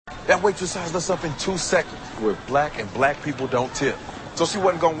That waitress sized us up in 2 seconds. We're black and black people don't tip. So she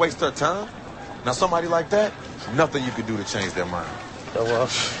wasn't gonna waste her time. Now somebody like that, nothing you could do to change their mind. So,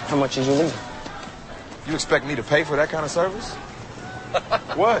 how much did you leave? You expect me to pay for that kind of service?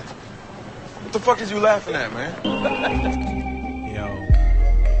 What? What the fuck is you laughing at, man? Yo,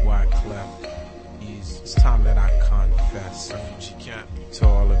 Wyclef, it's time that I confess. She can't. To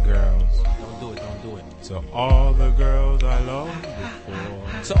all the girls. Don't do it. To all the girls I loved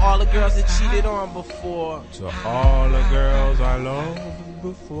before. To all the girls that cheated on before. To all the girls I loved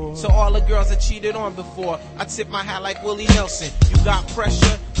before. To all the girls that cheated on before. I tip my hat like Willie Nelson. You got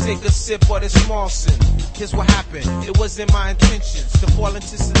pressure? Take a sip of this Molson. Here's what happened. It wasn't my intentions to fall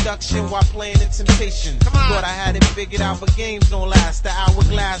into seduction while playing in temptation. Thought I had it figured out, but games don't last. The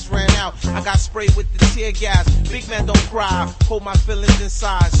hourglass ran out. I got sprayed with the tear gas. Big man, don't cry. Hold my feelings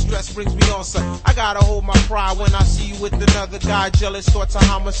inside. Stress brings me on, son. I gotta hold my pride when I see you with another guy. Jealous thoughts of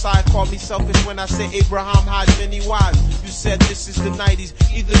homicide. Call me selfish when I say Abraham had many wives. You said this is the 90s.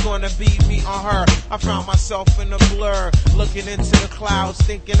 Either gonna be me or her. I found myself in a blur, looking into the clouds,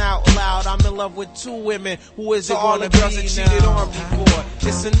 thinking out loud. I'm in love with 2 women. Who is it gonna be? Girls that cheated on before.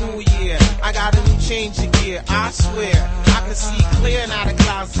 It's a new year. I got a new change of gear. I swear I can see clear now. The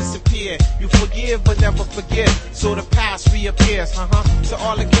clouds disappear. You forgive but never forget, so the past reappears. To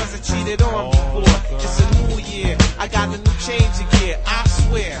all the girls that cheated on before. It's a new year. I got a new change of gear. I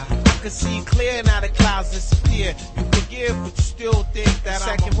swear I can see clear now. The clouds disappear. You forgive but you still think that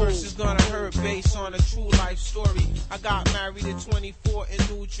second verse is gonna hurt based on a true life story. I got married at 24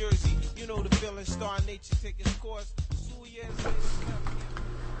 in New Jersey. You know the feeling, star nature take its course. 2 years later.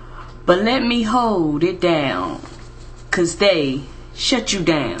 But let me hold it down, 'cause they shut you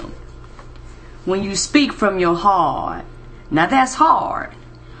down. When you speak from your heart, now that's hard.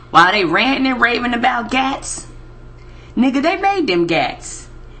 While they ranting and raving about gats, nigga, they made them gats.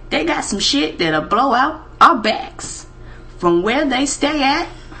 They got some shit that'll blow out our backs from where they stay at.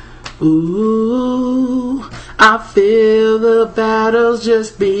 Ooh, I feel the battle's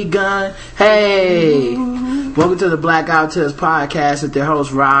just begun. Hey, welcome to the Blackout Tips podcast with their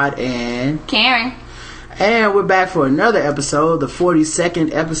hosts Rod and Karen. And we're back for another episode, the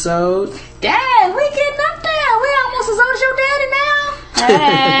 42nd episode. Dad, we getting up there. We almost as old as your daddy now.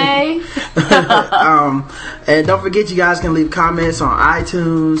 Hey. And don't forget, you guys can leave comments on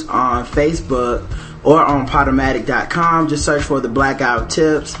iTunes, on Facebook, or on Podomatic.com. Just search for the Blackout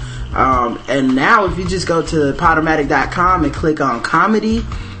Tips. And now if you just go to Podomatic.com and click on comedy,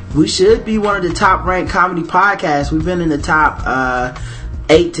 we should be one of the top ranked comedy podcasts. We've been in the top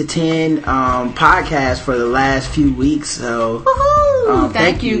 8 to 10 podcasts for the last few weeks. So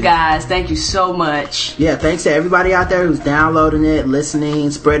thank you guys. Thank you so much. Yeah, thanks to everybody out there who's downloading it,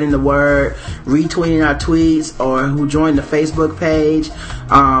 listening, spreading the word, retweeting our tweets, or who joined the Facebook page.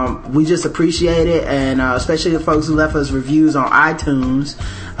 We just appreciate it, and especially the folks who left us reviews on iTunes.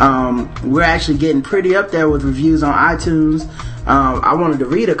 We're actually getting pretty up there with reviews on iTunes. I wanted to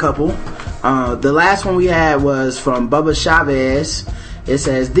read a couple. The last one we had was from Bubba Chavez. It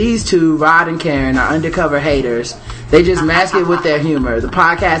says, "These two, Rod and Karen, are undercover haters. They just mask it with their humor. The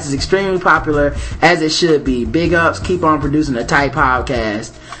podcast is extremely popular, as it should be. Big ups, keep on producing a tight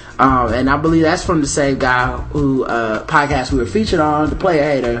podcast." And I believe that's from the same guy who podcast we were featured on, the Player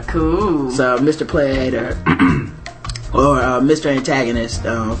Hater. Cool. So, Mr. Player Hater. Or Mr. Antagonist,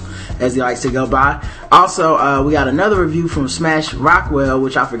 as he likes to go by. Also, we got another review from Smash Rockwell,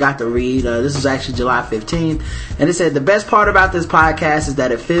 which I forgot to read. This was actually July 15th. And it said, "The best part about this podcast is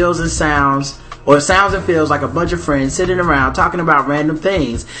that it feels and sounds and feels like a bunch of friends sitting around talking about random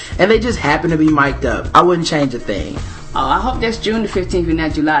things. And they just happen to be mic'd up. I wouldn't change a thing." Oh, I hope that's June the 15th and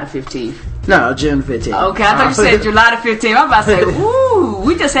not July the 15th. No, June 15th. Okay, I thought you said July the 15th. I'm about to say, ooh,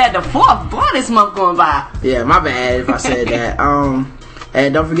 we just had the 4th boy this month going by. Yeah, my bad if I said that.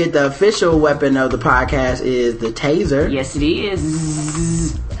 And don't forget, the official weapon of the podcast is the taser. Yes, it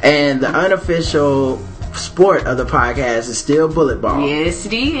is. And the unofficial sport of the podcast is still bullet ball. Yes,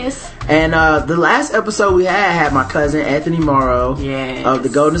 it is. And the last episode we had my cousin Anthony Morrow of the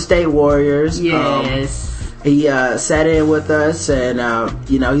Golden State Warriors. Yes. He sat in with us, and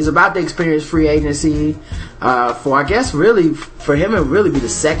he's about to experience free agency for, I guess, really for him it would really be the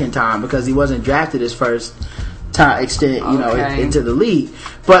second time, because he wasn't drafted his first time into the league.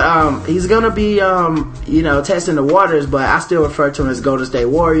 But he's gonna be testing the waters, but I still refer to him as Golden State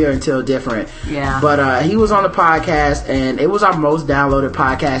Warrior until different. Yeah. But he was on the podcast, and it was our most downloaded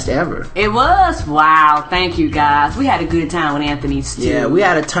podcast ever. It was. Wow. Thank you guys. We had a good time with Anthony's too. Yeah, we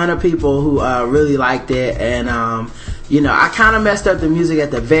had a ton of people who really liked it, and You know, I kind of messed up the music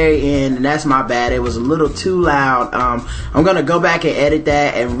at the very end, and that's my bad. It was a little too loud. I'm gonna go back and edit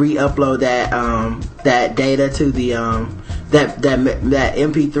that and re-upload that data to the that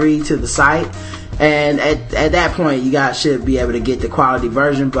MP3 to the site. And at that point, you guys should be able to get the quality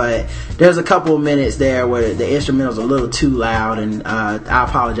version. But there's a couple of minutes there where the instrumental's a little too loud, and I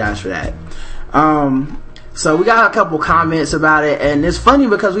apologize for that. So we got a couple comments about it, and it's funny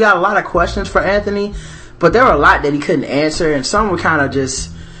because we got a lot of questions for Anthony, but there were a lot that he couldn't answer, and some were kind of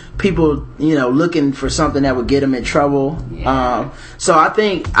just people, you know, looking for something that would get him in trouble. Yeah. So I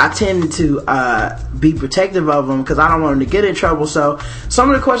think I tend to be protective of him because I don't want him to get in trouble. So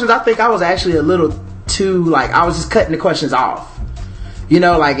some of the questions, I think I was actually a little too, like, I was just cutting the questions off. You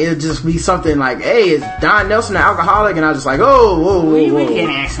know, like, it would just be something like, hey, is Don Nelson an alcoholic? And I was just like, whoa. We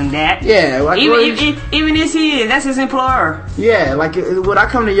can't ask him that. Yeah. Like, even if he is, that's his employer. Yeah, like, would I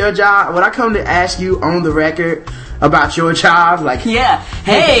come to your job? Would I come to ask you on the record about your job? Like, yeah.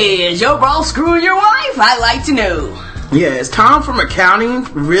 Hey, is your boss screwing your wife? I'd like to know. Yeah, is Tom from accounting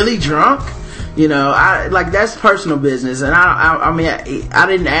really drunk? You know, that's personal business, and I mean, I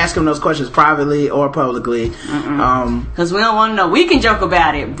didn't ask him those questions privately or publicly. Because we don't want to know. We can joke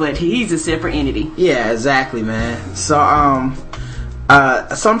about it, but he's a separate entity. Yeah, exactly, man. So,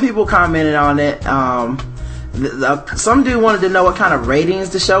 some people commented on it. Some dude wanted to know what kind of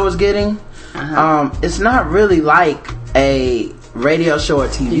ratings the show was getting. It's not really like a radio show or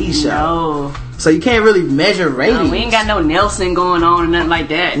TV show. No. So you can't really measure ratings. No, we ain't got no Nelson going on or nothing like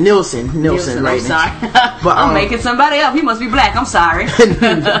that. Nielsen ratings. I'm sorry. But, I'm making somebody up. He must be black. I'm sorry.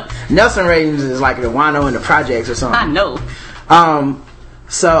 Nelson ratings is like the Wino in the Projects or something. I know.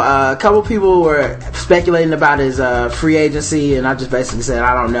 So a couple people were speculating about his free agency, and I just basically said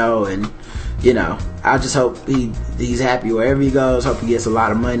I don't know, and you know, I just hope he's happy wherever he goes. Hope he gets a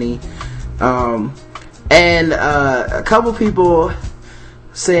lot of money. And a couple people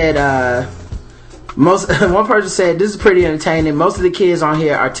said one person said this is pretty entertaining. Most of the kids on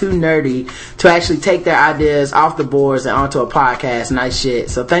here are too nerdy to actually take their ideas off the boards and onto a podcast. Nice shit.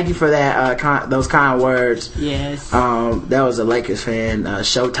 So thank you for that, those kind words. Yes. That was a Lakers fan,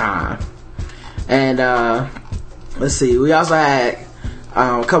 Showtime. And let's see, we also had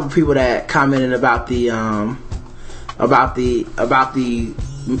a couple people that commented about the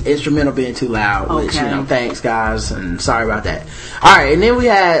instrumental being too loud, which, you know, thanks guys, and sorry about that. Alright, and then we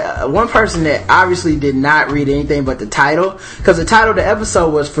had one person that obviously did not read anything but the title, because the title of the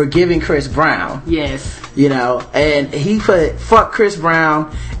episode was Forgiving Chris Brown. Yes. You know, and he put fuck Chris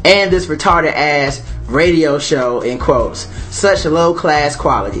Brown and this retarded ass radio show in quotes. Such a low class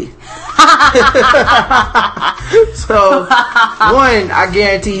quality. So, one, I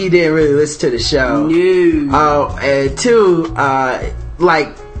guarantee he didn't really listen to the show. No. And two,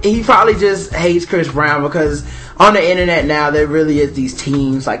 like, he probably just hates Chris Brown because on the internet now there really is these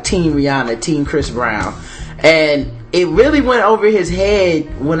teams like Team Rihanna, Team Chris Brown, and it really went over his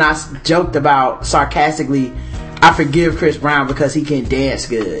head when I joked about sarcastically, I forgive Chris Brown because he can dance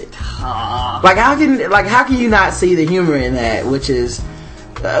good. Like how can you not see the humor in that? Which is,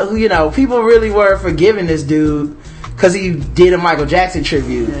 you know, people really were forgiving this dude because he did a Michael Jackson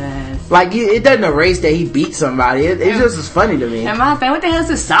tribute. Yes. Like, it doesn't erase that he beat somebody. It just is funny to me. And my fan, what the hell is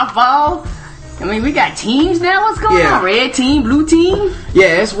this, softball? I mean, we got teams now. What's going on? Red team, blue team?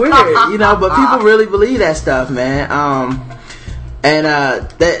 Yeah, it's weird, you know, but people really believe that stuff, man. And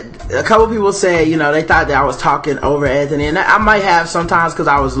a couple people said, you know, they thought that I was talking over Anthony, and I might have sometimes because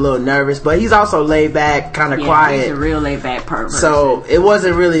I was a little nervous, but he's also laid back, kind of quiet. He's a real laid back person. So it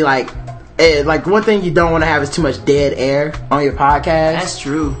wasn't really like one thing you don't want to have is too much dead air on your podcast. That's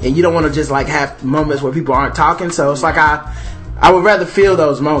true. And you don't want to just like have moments where people aren't talking. So it's like I would rather feel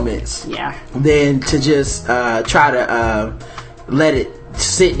those moments. Yeah. Than to just try to let it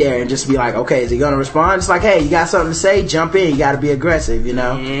sit there and just be like, okay, is he gonna respond? It's like, hey, you got something to say? Jump in. You got to be aggressive, you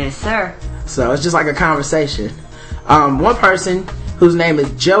know. Yes, sir. So it's just like a conversation. One person whose name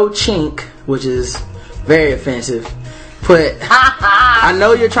is Joe Chink, which is very offensive, put, I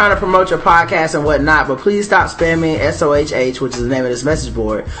know you're trying to promote your podcast and whatnot, but please stop spamming SOHH, which is the name of this message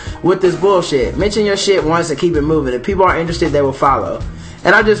board, with this bullshit. Mention your shit once and keep it moving. If people are interested, they will follow.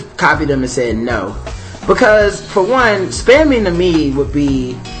 And I just copied them and said no. Because, for one, spamming to me would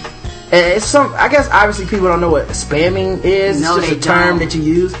be, it's I guess obviously people don't know what spamming is. No, it's just a term that you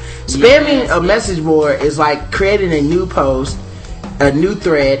use. Spamming a message board is like creating a new post, a new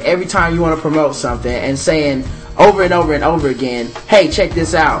thread every time you want to promote something and saying over and over and over again, hey, check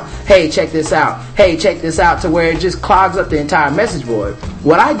this out, hey, check this out, hey, check this out, to where it just clogs up the entire message board.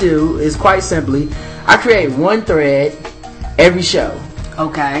 What I do is quite simply, I create one thread every show.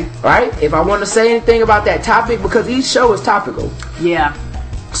 Okay. Right? If I want to say anything about that topic, because each show is topical. Yeah.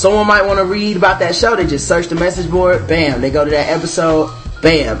 Someone might want to read about that show. They just search the message board. Bam. They go to that episode.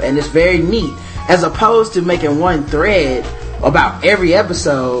 Bam. And it's very neat. As opposed to making one thread about every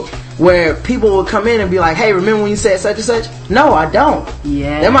episode where people will come in and be like, hey, remember when you said such and such? No, I don't.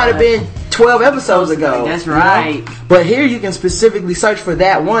 Yeah. That might have been 12 episodes ago. That's right. You know? But here you can specifically search for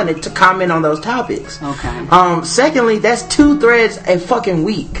that one and to comment on those topics. Okay. Secondly, that's 2 threads a fucking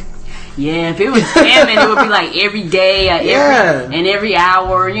week. Yeah, if it was spamming, it would be like every day or every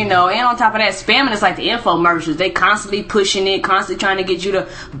hour, you know. And on top of that, spamming is like the infomercials. They constantly pushing it, constantly trying to get you to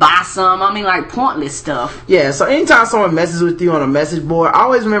buy some. I mean, like pointless stuff. Yeah, so anytime someone messes with you on a message board,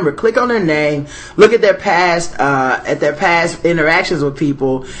 always remember, click on their name, look at their past interactions with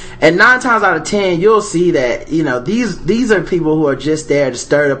people, and 9 times out of 10, you'll see that, you know, these are people who are just there to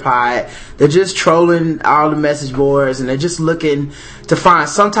stir the pot. They're just trolling all the message boards, and they're just looking to find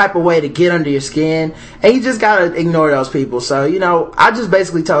some type of way to get under your skin, and you just gotta ignore those people. So, you know, I just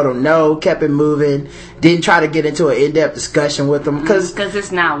basically told them no, kept it moving, didn't try to get into an in-depth discussion with them, because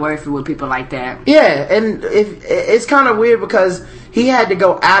it's not worth it with people like that. Yeah, and it's kind of weird because he had to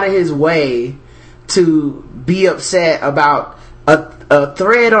go out of his way to be upset about a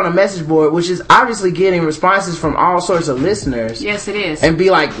thread on a message board, which is obviously getting responses from all sorts of listeners. Yes, it is. And be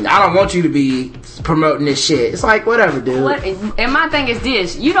like, I don't want you to be promoting this shit. It's like, whatever, dude. And my thing is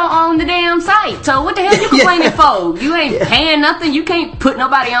this: you don't own the damn site, so what the hell you complaining for? You ain't paying nothing. You can't put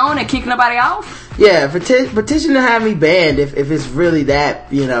nobody on and kick nobody off. Yeah, petition to have me banned if it's really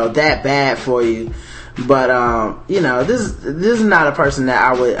that, you know, that bad for you. But you know, this is not a person that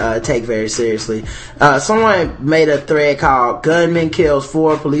I would take very seriously. Someone made a thread called "Gunman Kills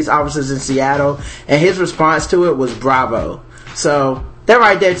 4 Police Officers in Seattle," and his response to it was "Bravo." So that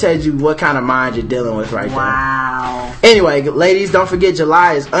right there tells you what kind of mind you're dealing with right there. Wow. Anyway, ladies, don't forget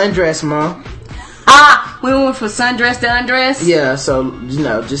July is Undress Month. We went from sundress to undress. Yeah, so, you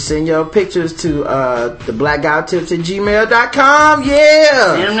know, just send your pictures to the blackguywtips@gmail.com.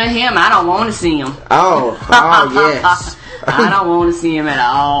 Yeah. Send them to him. I don't want to see him. Oh yes. I don't want to see him at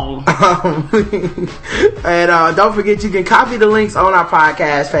all. And don't forget, you can copy the links on our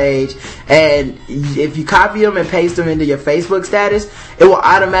podcast page, and if you copy them and paste them into your Facebook status, it will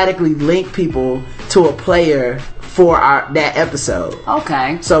automatically link people to a player for that episode.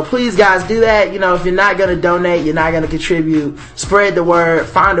 Okay. So please, guys, do that. You know, if you're not going to donate, you're not going to contribute, spread the word,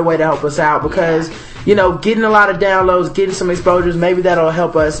 find a way to help us out, because you know, getting a lot of downloads, getting some exposures, maybe that'll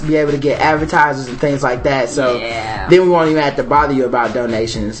help us be able to get advertisers and things like that. So then we won't even have to bother you about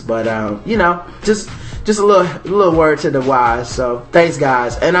donations. But you know, just a little word to the wise. So thanks,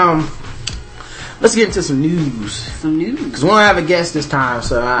 guys. And let's get into some news. Because we don't have a guest this time,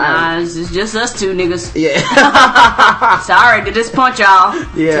 so it's just us two niggas. Yeah. Sorry to disappoint y'all.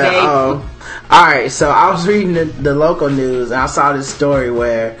 Yeah. Today. Alright, so I was reading the local news, and I saw this story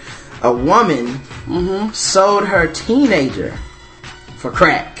where a woman sold her teenager for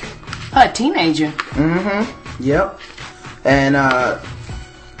crack. A teenager? Yep. And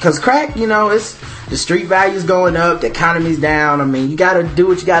because crack, you know, it's the street value's going up, the economy's down. I mean, you gotta do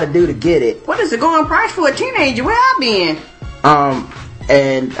what you gotta do to get it. What is the going price for a teenager? Where I been?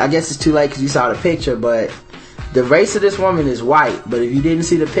 And I guess it's too late because you saw the picture, but the race of this woman is white. But if you didn't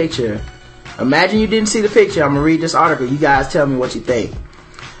see the picture, imagine you didn't see the picture. I'm gonna read this article. You guys tell me what you think.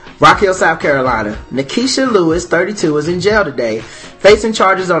 Rock Hill, South Carolina. Nikisha Lewis, 32, is in jail today, facing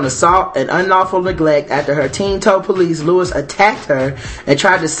charges on assault and unlawful neglect after her teen told police Lewis attacked her and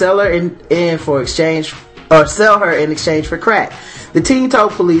tried to sell her in exchange for crack. The teen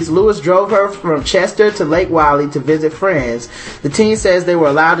told police Lewis drove her from Chester to Lake Wylie to visit friends. The teen says they were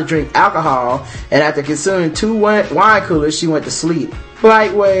allowed to drink alcohol, and after consuming 2 wine coolers, she went to sleep.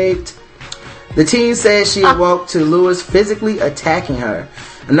 Lightweight. The teen says she awoke to Lewis physically attacking her.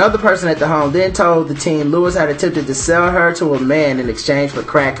 Another person at the home then told the teen Lewis had attempted to sell her to a man in exchange for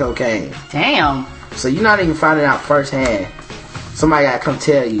crack cocaine. Damn. So you're not even finding out firsthand. Somebody gotta come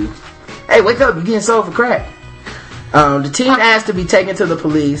tell you, hey, wake up, you're getting sold for crack. The teen asked to be taken to the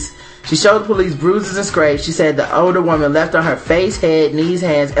police. She showed the police bruises and scrapes. She said the older woman left on her face, head, knees,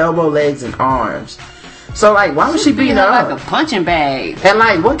 hands, elbow, legs, and arms. So, like, why was she beating her up? Like a punching bag. And,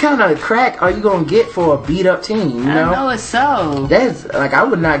 like, what kind of crack are you going to get for a beat-up teen, you know? I know it's so. That's, like, I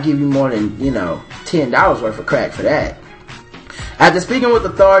would not give you more than, you know, $10 worth of crack for that. After speaking with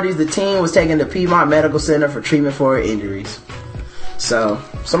authorities, the teen was taken to Piedmont Medical Center for treatment for her injuries. So,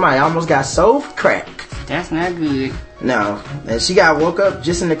 somebody almost got sold for crack. That's not good. No. And she got woke up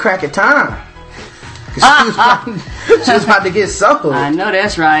just in the crack of time. She was about to get sold. I know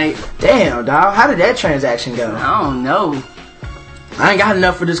that's right. Damn, dog. How did that transaction go? I don't know. I ain't got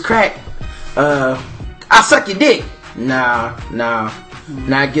enough for this crack. I suck your dick. Nah,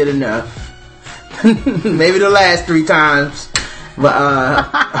 not good enough. Maybe the last 3 times, but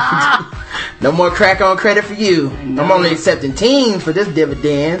no more crack on credit for you. No. I'm only accepting teens for this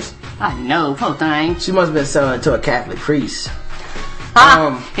dividends. I know, poor thing. She must have been selling it to a Catholic priest. It'd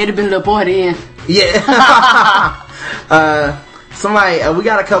have been a little boy then. Yeah. Somebody, we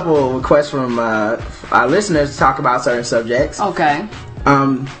got a couple requests from our listeners to talk about certain subjects. Okay.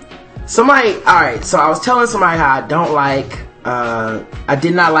 Somebody, alright, so I was telling somebody how I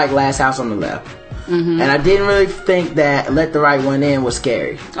did not like Last House on the Left. Mm-hmm. And I didn't really think that Let the Right One In was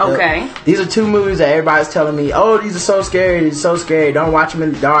scary. Okay. These are 2 movies that everybody's telling me, oh, these are so scary, don't watch them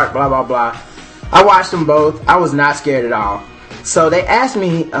in the dark, blah, blah, blah. I watched them both. I was not scared at all. So they asked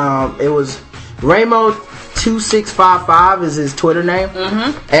me, it was Ramo2655 is his Twitter name.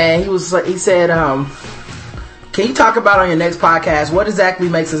 Mm-hmm. And he said, can you talk about on your next podcast what exactly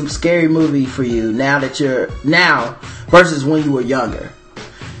makes a scary movie for you now versus when you were younger?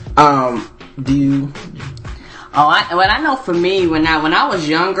 I know for me, when I was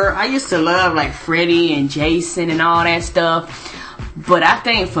younger, I used to love like Freddy and Jason and all that stuff. But I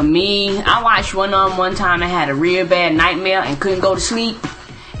think for me, I watched one time. I had a real bad nightmare and couldn't go to sleep.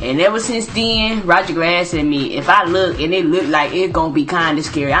 And ever since then, Roger Glass said to me, if I look and it look like it's gonna be kind of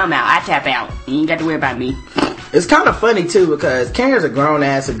scary, I'm out. I tap out. You ain't got to worry about me. It's kind of funny too because Karen's a grown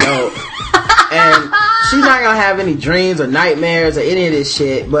ass adult. And she's not gonna have any dreams or nightmares or any of this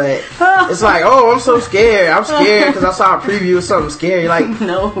shit, but it's like, oh, I'm so scared. I'm scared because I saw a preview of something scary. Like,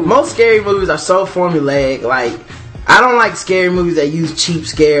 no. Most scary movies are so formulaic. Like, I don't like scary movies that use cheap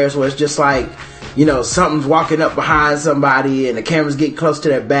scares where it's just like, you know, something's walking up behind somebody and the camera's getting close to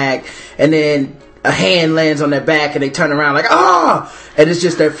their back and then a hand lands on their back and they turn around like, ah! And it's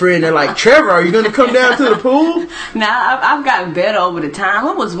just their friend. They're like, Trevor, are you going to come down to the pool? Now, I've gotten better over the time.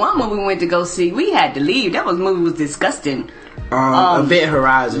 What was one movie we went to go see? We had to leave. That movie was disgusting. Event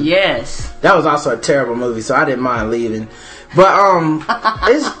Horizon. Yes. That was also a terrible movie, so I didn't mind leaving. But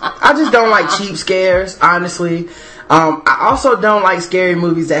I just don't like cheap scares, honestly. I also don't like scary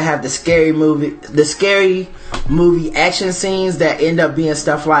movies that have the scary movie action scenes that end up being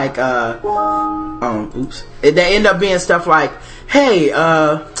stuff like that end up being stuff like, hey,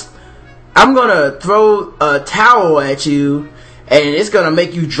 I'm gonna throw a towel at you and it's gonna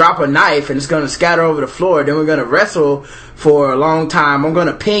make you drop a knife and it's gonna scatter over the floor, then we're gonna wrestle for a long time, I'm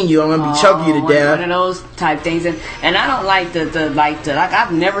gonna pin you, I'm gonna be choking you to death. One of those type things. And I don't like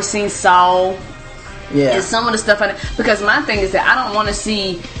I've never seen Saw. Yeah. And some of the stuff because my thing is that I don't want to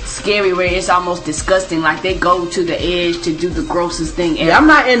see scary where it's almost disgusting, like they go to the edge to do the grossest thing ever. Yeah, I'm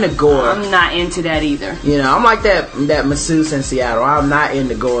not into gore. I'm not into that either. You know, I'm like that masseuse in Seattle. I'm not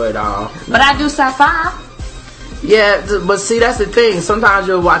into gore at all. But I do sci-fi. Yeah, but see, that's the thing. Sometimes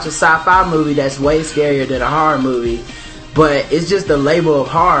you'll watch a sci-fi movie that's way scarier than a horror movie, but it's just the label of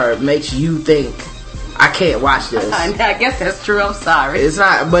horror makes you think, I can't watch this. I guess that's true. I'm sorry. It's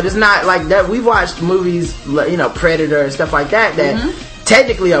not like that. We've watched movies, you know, Predator and stuff like that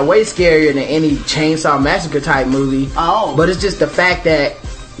technically are way scarier than any Chainsaw Massacre type movie. Oh. But it's just the fact that,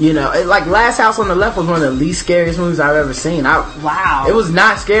 you know, like Last House on the Left was one of the least scariest movies I've ever seen. Wow. It was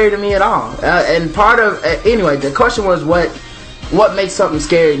not scary to me at all. And part of anyway, the question was what makes something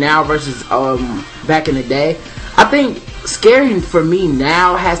scary now versus back in the day. I think scary for me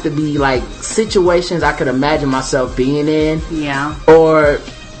now has to be like situations I could imagine myself being in. Yeah. Or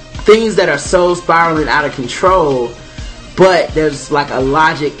things that are so spiraling out of control, but there's like a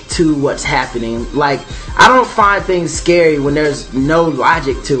logic to what's happening. Like, I don't find things scary when there's no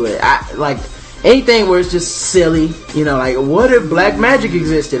logic to it. I like anything where it's just silly, you know, like what if black magic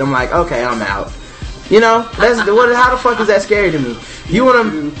existed? I'm like, okay, I'm out. You know, how the fuck is that scary to me? You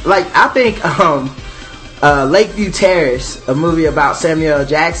wanna, like, I think Lakeview Terrace, a movie about Samuel L.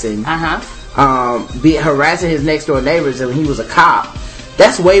 Jackson, harassing his next door neighbors and he was a cop.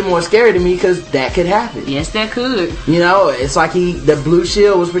 That's way more scary to me because that could happen. Yes, that could. You know, it's like the blue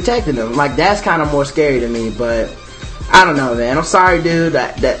shield was protecting him. Like, that's kind of more scary to me, but I don't know, man. I'm sorry, dude,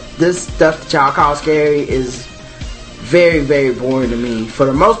 that this stuff that y'all call scary is very, very boring to me for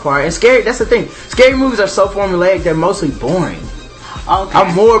the most part. And scary, that's the thing. Scary movies are so formulaic, they're mostly boring. Okay.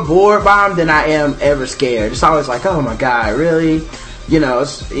 I'm more bored by them than I am ever scared. It's always like, oh my god, really? You know,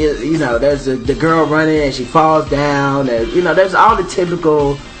 there's the girl running and she falls down. And, you know, there's all the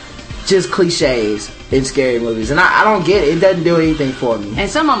typical just cliches in scary movies. And I don't get it. It doesn't do anything for me. And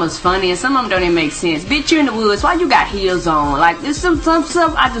some of them is funny and some of them don't even make sense. Bitch, you're in the woods. Why you got heels on? Like, there's some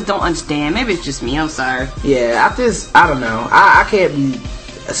stuff I just don't understand. Maybe it's just me. I'm sorry. Yeah, I don't know. I can't be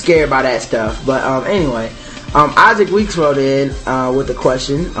scared by that stuff. But anyway. Isaac Weeks wrote in with a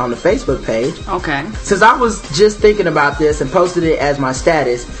question on the Facebook page. Okay. Since I was just thinking about this and posted it as my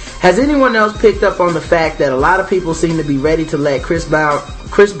status, has anyone else picked up on the fact that a lot of people seem to be ready to let Chris Brown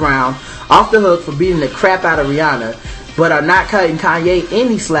off the hook for beating the crap out of Rihanna, but are not cutting Kanye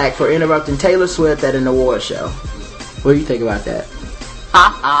any slack for interrupting Taylor Swift at an award show? What do you think about that?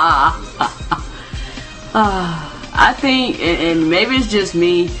 I think, and maybe it's just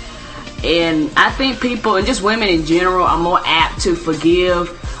me, and I think people, and just women in general, are more apt to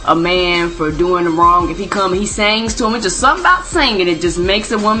forgive a man for doing wrong. If he sings to him, it's just something about singing, it just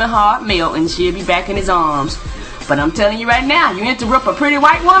makes a woman heart melt, and she'll be back in his arms. But I'm telling you right now, you interrupt a pretty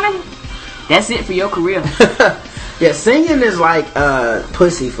white woman, that's it for your career. Yeah, singing is like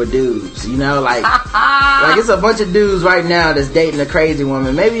pussy for dudes, you know, like it's a bunch of dudes right now that's dating a crazy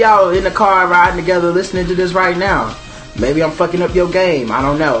woman. Maybe y'all in the car riding together listening to this right now. Maybe I'm fucking up your game, I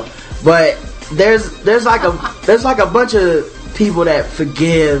don't know. But there's like a bunch of people that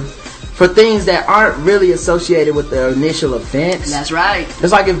forgive for things that aren't really associated with the initial offense. That's right.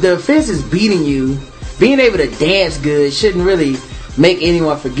 It's like if the offense is beating you, being able to dance good shouldn't really make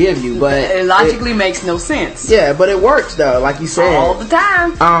anyone forgive you, but it logically makes no sense. Yeah, but it works though, like you said, all the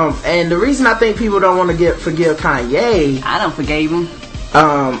time. And the reason I think people don't want to forgive Kanye, I don't forgive him.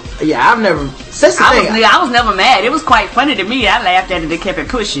 Yeah, I've never. I was never mad. It was quite funny to me. I laughed at it and kept it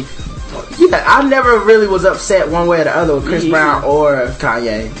pushing. Yeah, I never really was upset one way or the other with Chris Brown or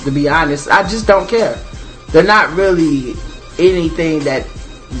Kanye. To be honest, I just don't care. They're not really anything that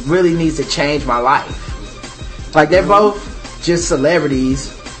really needs to change my life. Like they're both just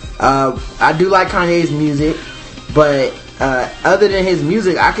celebrities. I do like Kanye's music, but other than his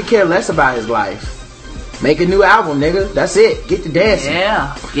music, I could care less about his life. Make a new album, nigga. That's it. Get to dancing.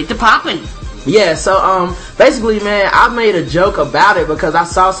 Yeah, get to popping. Yeah, so basically, man, I made a joke about it because I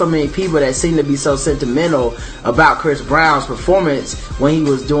saw so many people that seem to be so sentimental about Chris Brown's performance when he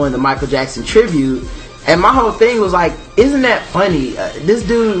was doing the Michael Jackson tribute. And my whole thing was like, isn't that funny? This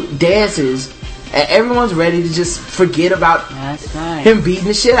dude dances and everyone's ready to just forget about him beating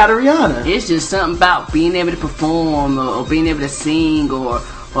the shit out of Rihanna. It's just something about being able to perform or being able to sing or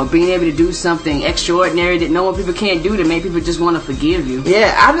being able to do something extraordinary that no one people can't do to make people just want to forgive you.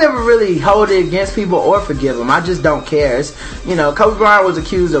 Yeah, I never really hold it against people or forgive them. I just don't care. It's, Kobe Bryant was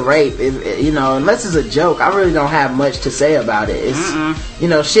accused of rape. Unless it's a joke, I really don't have much to say about it.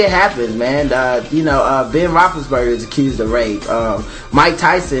 It's, shit happens, man. Ben Roethlisberger is accused of rape. Mike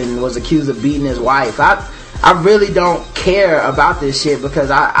Tyson was accused of beating his wife. I really don't care about this shit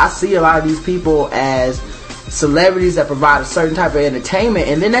because I see a lot of these people as celebrities that provide a certain type of entertainment,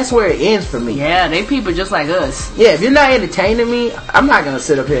 and then that's where it ends for me. Yeah, they people just like us. Yeah, if you're not entertaining me, I'm not gonna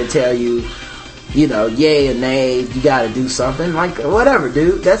sit up here and tell you, yay or nay, you gotta do something. Like, whatever,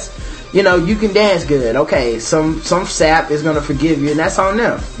 dude. That's, you can dance good. Okay, some sap is gonna forgive you, and that's on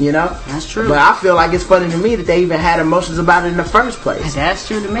them, That's true. But I feel like it's funny to me that they even had emotions about it in the first place. That's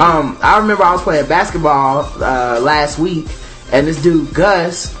true to me. I remember I was playing basketball last week, and this dude,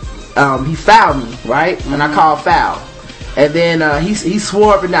 Gus, he fouled me, right? And I called foul. And then he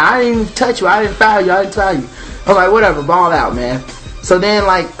swore up and down, I didn't even touch you, I didn't foul you. I was like, whatever, ball out, man. So then,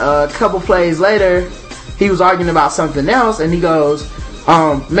 like, a couple plays later, he was arguing about something else, and he goes,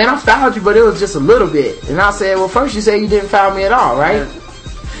 man, I fouled you, but it was just a little bit. And I said, well, first you said you didn't foul me at all, right?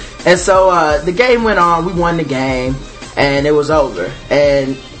 And so the game went on, we won the game, and it was over.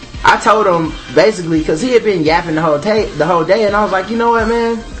 And I told him, basically, because he had been yapping the whole day, and I was like, you know what,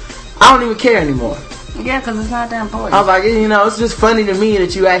 man? I don't even care anymore. Yeah, because it's not that important. I was like, it's just funny to me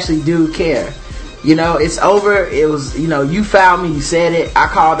that you actually do care. It's over. It was, you fouled me. You said it. I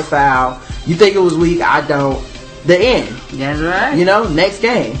called the foul. You think it was weak. I don't. The end. That's right. Next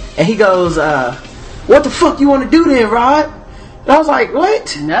game. And he goes, what the fuck you want to do then, Rod? And I was like,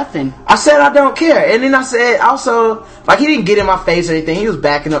 what? Nothing. I said I don't care. And then I said also, like, he didn't get in my face or anything. He was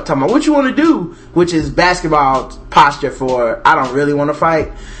backing up talking about what you want to do, which is basketball posture for I don't really want to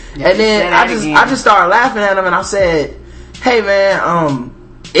fight. Yeah, and then I just started laughing at him, and I said, hey man,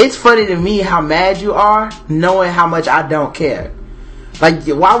 it's funny to me how mad you are knowing how much I don't care. Like,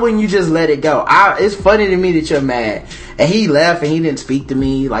 why wouldn't you just let it go? It's funny to me that you're mad. And he left and he didn't speak to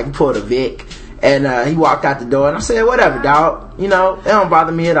me. Like, he pulled a Vic. And he walked out the door, and I said, whatever, dog. It don't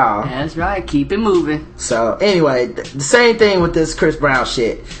bother me at all. That's right. Keep it moving. So, anyway, the same thing with this Chris Brown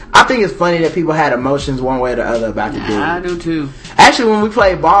shit. I think it's funny that people had emotions one way or the other about the dude. I do, too. Actually, when we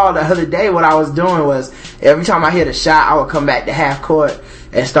played ball the other day, what I was doing was, every time I hit a shot, I would come back to half court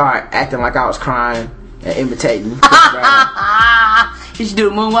and start acting like I was crying and imitating Chris Brown. Did you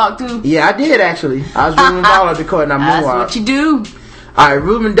do a moonwalk, too? Yeah, I did, actually. I was running the ball up the court, and I moonwalked. That's what you do. Alright,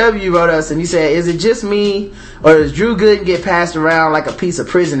 Ruben W. wrote us and he said, is it just me or does Drew Gooden get passed around like a piece of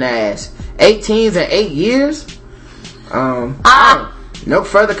prison ass? 18s and 8 years? No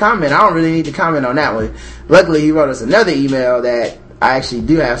further comment. I don't really need to comment on that one. Luckily, he wrote us another email that I actually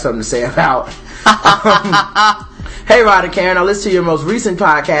do have something to say about. Hey, Rod and Karen, I listened to your most recent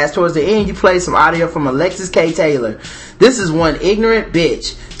podcast. Towards the end, you played some audio from Alexis K. Taylor. This is one ignorant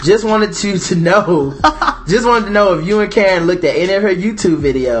bitch. Just wanted to know if you and Karen looked at any of her YouTube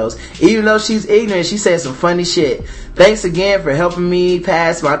videos. Even though she's ignorant, she said some funny shit. Thanks again for helping me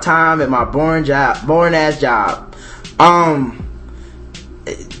pass my time at my boring ass job. I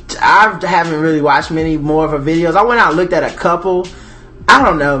haven't really watched many more of her videos. I went out and looked at a couple. I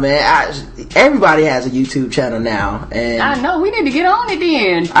don't know, man. Everybody has a YouTube channel now, and I know, we need to get on it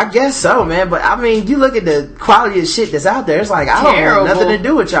then. I guess so, man. But I mean, you look at the quality of shit that's out there. It's like I don't have nothing to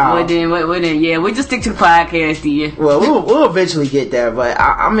do with y'all. Well then, yeah, we just stick to the podcast, then. Well, we'll eventually get there. But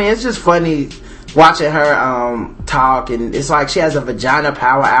I mean, it's just funny watching her talk, and it's like she has a vagina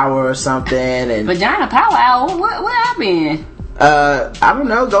power hour or something. And vagina power hour? What happened? I don't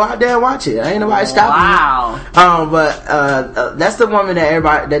know. Go out there and watch it. Ain't nobody stopping you. But that's the woman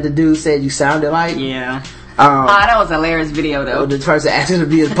that the dude said you sounded like. Yeah. That was a hilarious video though. The person asked him to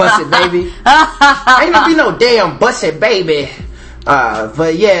be his busted baby. Ain't gonna be no damn busted baby.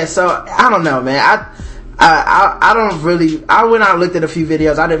 But yeah, so I don't know, man. I don't really. I went out and looked at a few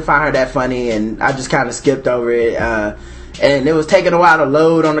videos. I didn't find her that funny, and I just kind of skipped over it. And it was taking a while to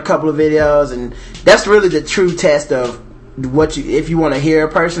load on a couple of videos, and that's really the true test of if you want to hear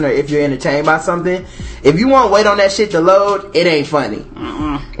a person or if you're entertained by something. If you want to wait on that shit to load, it ain't funny.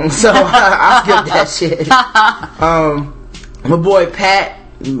 So I skipped that shit. My boy Pat,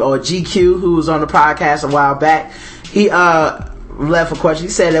 or GQ, who was on the podcast a while back, he left a question.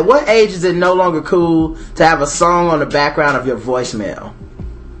 He said, at what age is it no longer cool to have a song on the background of your voicemail?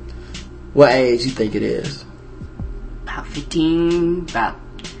 What age you think it is? About 15, about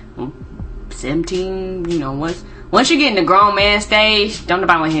 17, you know, once you get in the grown man stage, don't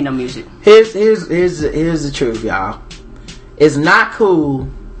nobody want to hear no music. Here's the truth, y'all. It's not cool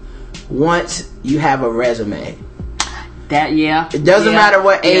once you have a resume. It doesn't matter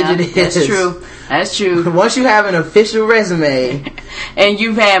what age it is. That's true. Once you have an official resume and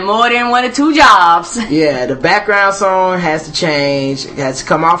you've had more than 1 or 2 jobs, the background song has to change. It has to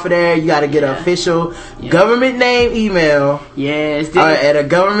come off of there. You got to get an official government name email. Yes. And a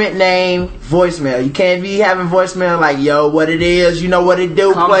government name voicemail. You can't be having voicemail like, yo, what it is, you know what it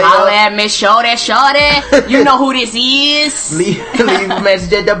do. Come holler at me, shorty. You know who this is. leave a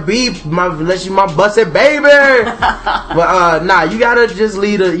message at the beep. Unless you my busted baby. But you gotta just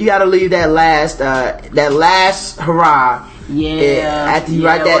leave that last hurrah. After you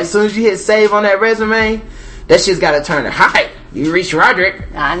write that, as soon as you hit save on that resume, that shit's gotta turn to, hi, you reached Roderick.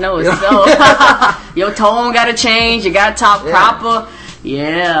 I know it's so. Your tone gotta change. You gotta talk proper.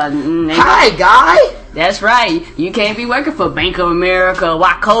 Hi, guy. That's right. You can't be working for Bank of America,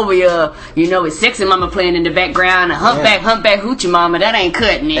 Wachovia, with Sexy Mama playing in the background, and humpback hoochie mama. That ain't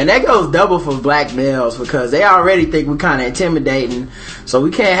cutting it. And that goes double for black males, because they already think we're kind of intimidating, so we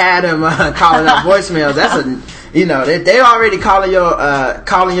can't have them calling up voicemails. That's they already calling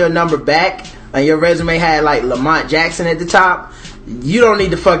your number back, and your resume had like Lamont Jackson at the top. You don't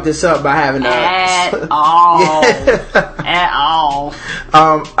need to fuck this up by having at all. At all.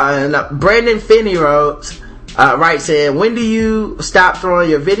 And Brandon Finney said, when do you stop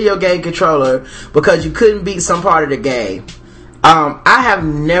throwing your video game controller because you couldn't beat some part of the game? I have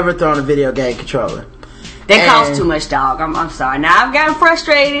never thrown a video game controller. That costs too much, dog. I'm sorry. Now I've gotten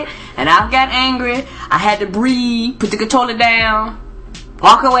frustrated and I've gotten angry. I had to breathe, put the controller down,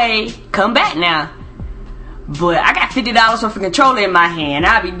 walk away, come back now. But I got $50 worth of controller in my hand.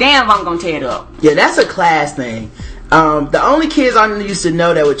 I'll be damned if I'm gonna tear it up. Yeah, that's a class thing. The only kids I used to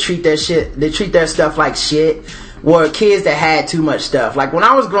know that would treat their stuff like shit were kids that had too much stuff. Like when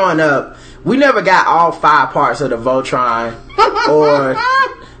I was growing up, we never got all 5 parts of the Voltron or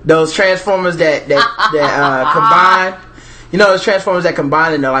those Transformers that combine. Those Transformers that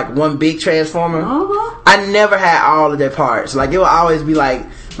combine into like one big Transformer. I never had all of their parts. Like it would always be like,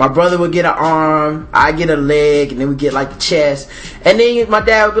 my brother would get an arm, I get a leg, and then we get like the chest. And then my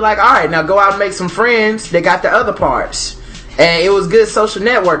dad would be like, alright, now go out and make some friends that got the other parts. And it was good social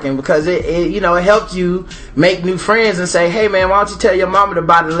networking because it helped you make new friends and say, hey man, why don't you tell your mama to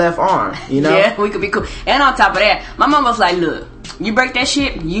buy the left arm? Yeah, we could be cool. And on top of that, my mama was like, look, you break that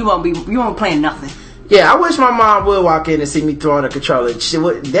shit, you won't play nothing. Yeah, I wish my mom would walk in and see me throwing a controller.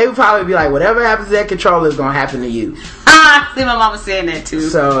 They would probably be like, whatever happens to that controller is going to happen to you. I see my mama saying that too.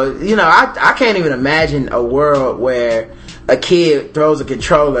 So, I can't even imagine a world where a kid throws a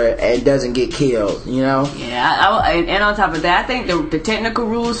controller and doesn't get killed, you know? Yeah, and on top of that, I think the technical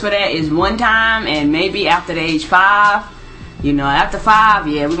rules for that is 1 time, and maybe after the age 5. You know, after 5,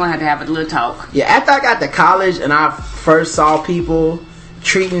 yeah, we're gonna have a little talk. Yeah, after I got to college and I first saw people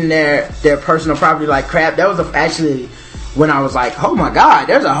treating their personal property like crap, that was actually when I was like, oh my God,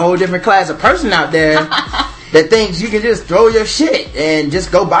 there's a whole different class of person out there that thinks you can just throw your shit and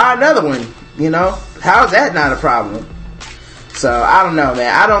just go buy another one, you know? How is that not a problem? So, I don't know,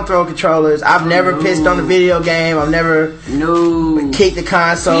 man. I don't throw controllers. I've never pissed on a video game. I've never kicked the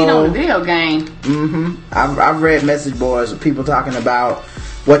console. On a video game? Mm-hmm. I've read message boards with people talking about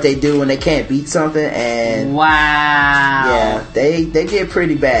what they do when they can't beat something, and wow, yeah, they get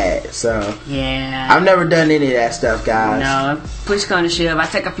pretty bad. So yeah, I've never done any of that stuff, guys. No, push come to shove, I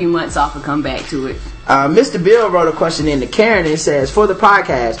take a few months off and come back to it. Mr. Bill wrote a question into Karen and says, for the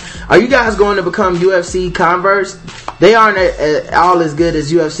podcast, are you guys going to become UFC converts? They aren't all as good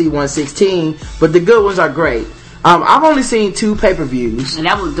as UFC 116, but the good ones are great. I've only seen 2 pay-per-views. And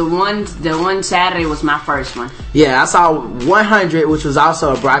that was the one Saturday was my first one. Yeah, I saw 100, which was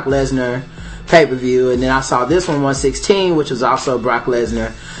also a Brock Lesnar pay-per-view, and then I saw this one, 116, which was also Brock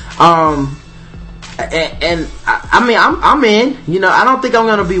Lesnar. And I mean, I'm in. You know, I don't think I'm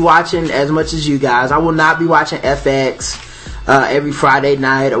gonna be watching as much as you guys. I will not be watching FX every Friday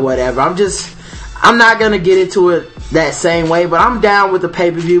night or whatever. I'm not gonna get into it that same way, but I'm down with the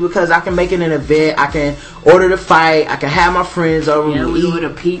pay-per-view because I can make it an event. I can order the fight. I can have my friends over. Yeah, we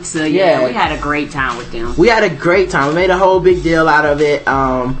ordered a pizza. Yeah, we had a great time with them. We had a great time. We made a whole big deal out of it.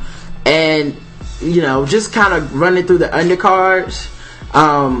 And you know, just kind of running through the undercards.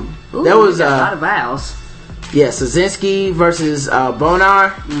 There was a lot of vows. Yeah, Szynski versus Bonar.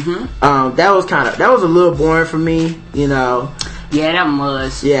 Mm-hmm. That was a little boring for me, you know. Yeah, that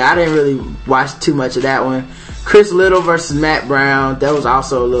was. Yeah, I didn't really watch too much of that one. Chris Little versus Matt Brown. That was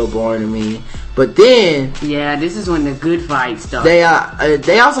also a little boring to me. But then, yeah, this is when the good fights started.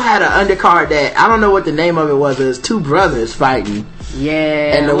 They also had an undercard that I don't know what the name of it was. It was 2 brothers fighting.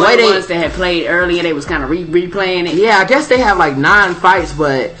 Yeah, and the way ones that had played earlier, they was kind of replaying it. Yeah, I guess they have like 9 fights,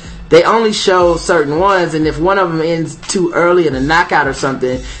 but they only show certain ones, and if one of them ends too early in a knockout or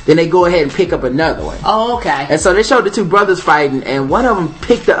something, then they go ahead and pick up another one. Oh, okay. And so they showed the 2 brothers fighting, and one of them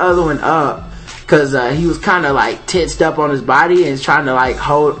picked the other one up because he was kind of like tensed up on his body and trying to like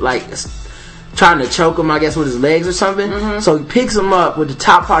trying to choke him, I guess, with his legs or something. Mm-hmm. So he picks him up with the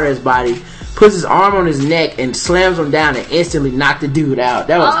top part of his body, puts his arm on his neck, and slams him down and instantly knocked the dude out.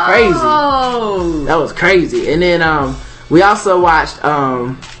 That was crazy. That was crazy. And then we also watched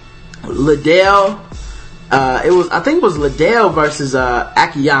Liddell. I think it was Liddell versus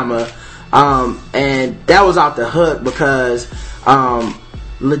Akiyama. And that was off the hook because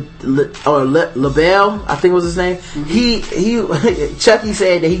LaBelle, I think was his name. Mm-hmm. He Chucky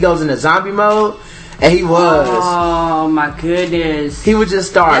said that he goes into zombie mode, and he was. Oh my goodness! He would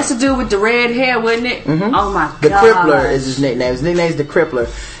just start. That's to do with the red hair, wasn't it? Mm-hmm. Oh my god! The Crippler is his nickname. His nickname is the Crippler,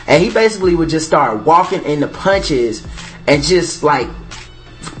 and he basically would just start walking into punches and just like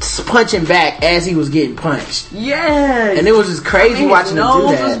punching back as he was getting punched. Yes. And it was just crazy watching him do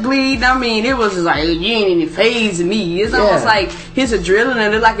that. His nose was bleeding. I mean, it was just like, you ain't even phasing me. It's almost like his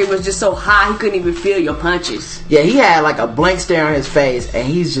adrenaline looked like it was just so high he couldn't even feel your punches. Yeah, he had like a blank stare on his face and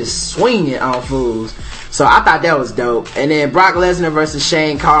he's just swinging on fools. So I thought that was dope. And then Brock Lesnar versus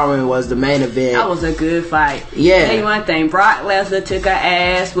Shane Carwin was the main event. That was a good fight. Yeah. Tell you one thing, Brock Lesnar took an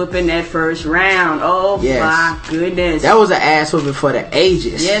ass whooping that first round. Oh my goodness. That was an ass whooping for the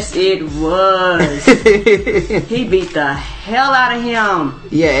ages. Yes, it was. He beat the hell out of him.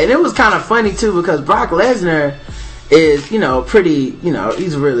 Yeah, and it was kind of funny too because Brock Lesnar is, you know, pretty, you know,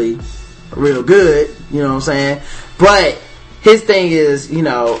 he's really real good, you know what I'm saying? But his thing is, you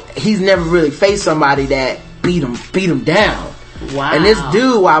know, he's never really faced somebody that beat him down. Wow. And this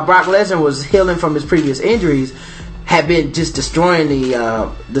dude, while Brock Lesnar was healing from his previous injuries, had been just destroying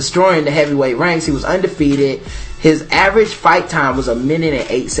the heavyweight ranks. He was undefeated. His average fight time was 1 minute and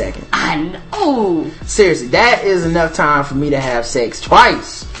 8 seconds. I know. Seriously, that is enough time for me to have sex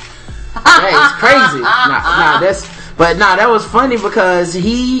twice. That is crazy. That was funny because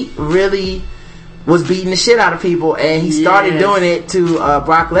he really was beating the shit out of people, and he started doing it to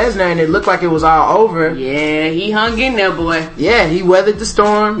Brock Lesnar, and it looked like it was all over. Yeah, he hung in there, boy. Yeah, he weathered the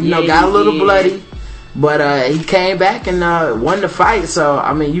storm. You know, got a little bloody, but he came back and won the fight. So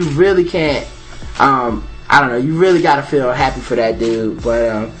I mean, you really can't. I don't know. You really got to feel happy for that dude.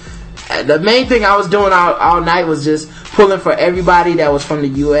 But the main thing I was doing all night was just pulling for everybody that was from the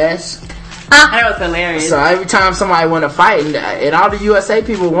U.S. That was hilarious. So every time somebody won a fight, and all the USA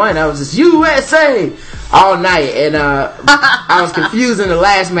people won, I was just USA. all night, and I was confused in the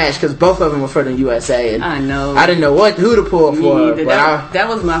last match because both of them were for the USA, and I know. I didn't know who to pull Me for. either. But That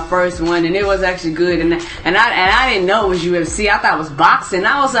was my first one, and it was actually good. And I didn't know it was UFC. I thought it was boxing.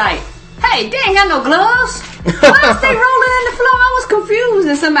 I was like, hey, they ain't got no gloves. Why else they rolling in the floor? I was confused,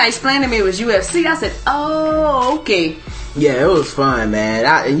 and somebody explained to me it was UFC. I said, oh, okay. yeah, it was fun, man.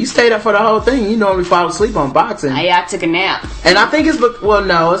 And you stayed up for the whole thing. You normally fall asleep on boxing. I took a nap. And I think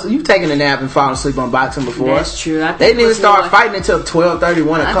you've taken a nap and fallen asleep on boxing before. That's true. They didn't even start fighting until 12:30,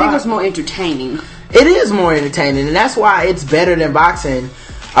 1 o'clock. I think it was more entertaining. It is more entertaining, and that's why it's better than boxing.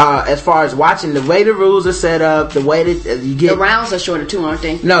 As far as watching, the way the rules are set up, the way that you get... The rounds are shorter too, aren't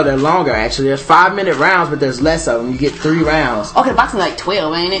they? No, they're longer, actually. There's 5-minute rounds, but there's less of them. You get 3 rounds. Okay, boxing like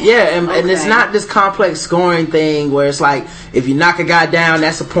 12, ain't it? Yeah, and it's Okay. not this complex scoring thing where it's like, if you knock a guy down,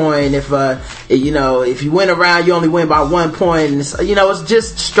 that's a point. If you win a round, you only win by 1 point. And it's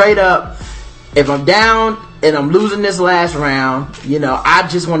just straight up, if I'm down and I'm losing this last round, I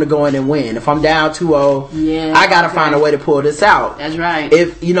just want to go in and win. If I'm down 2-0, Yeah, I gotta okay. find a way to pull this out. That's right.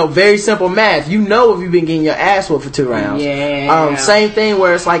 If very simple math, if you've been getting your ass whooped for 2 rounds. Yeah. Same thing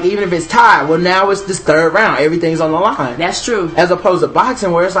where it's like, even if it's tied, well, now it's this 3rd round, everything's on the line. That's true. As opposed to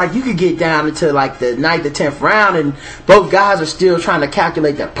boxing, where it's like you could get down into like the 9th or 10th round, and both guys are still trying to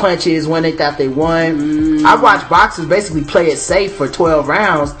calculate their punches when they thought they won. I watched boxers basically play it safe for 12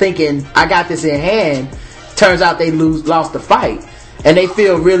 rounds, thinking I got this in hand. Turns out they lost the fight, and they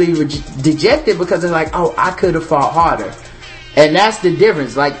feel really dejected because they're like, oh, I could have fought harder. And that's the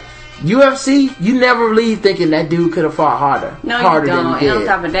difference. Like UFC, you never leave thinking that dude could have fought harder. No, harder you don't. than he And on did.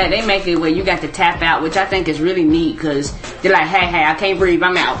 top of that, they make it where you got to tap out, which I think is really neat because they're like, hey, I can't breathe,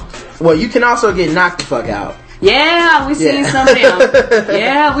 I'm out. Well, you can also get knocked the fuck out. Yeah, we seen some of them.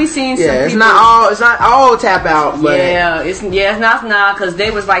 Yeah, we seen some Yeah, it's people. not all tap out, but It's not because they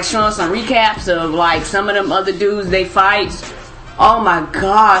was like showing some recaps of like some of them other dudes they fights. Oh my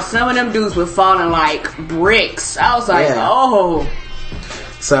god, some of them dudes were falling like bricks. I was like, Yeah. oh,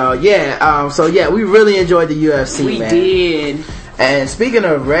 So we really enjoyed the UFC, we man. did. And speaking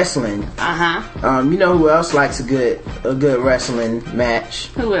of wrestling, Uh-huh. you know who else likes a good wrestling match?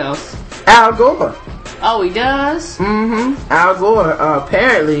 Who else? Al Gore. Oh, he does? Al Gore,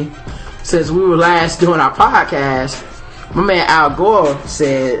 apparently, since we were last doing our podcast, my man Al Gore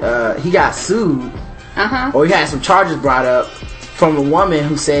said he got sued, or he had some charges brought up from a woman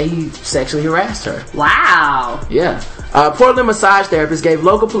who said he sexually harassed her. Wow. Yeah. Portland massage therapist gave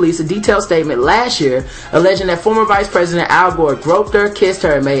local police a detailed statement last year alleging that former Vice President Al Gore groped her, kissed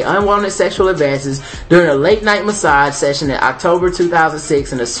her, and made unwanted sexual advances during a late-night massage session in October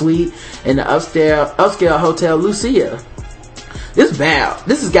 2006 in a suite in the upscale Hotel Lucia. This is bad.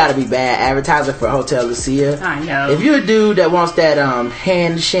 This has got to be bad advertising for Hotel Lucia. I know. If you're a dude that wants that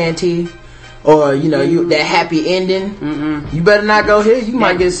hand shanty, or you that happy ending, you better not go here. You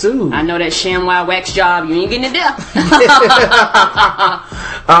might get sued. I know that ShamWow wax job. You ain't getting it there.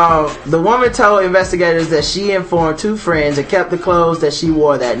 The woman told investigators that she informed 2 friends and kept the clothes that she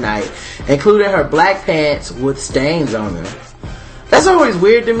wore that night, including her black pants with stains on them. That's always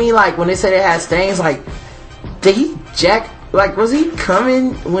weird to me. Like when they say they had stains, like did he was he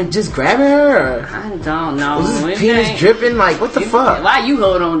coming when just grabbing her? Or I don't know. was his penis dripping? Like what the fuck? Why you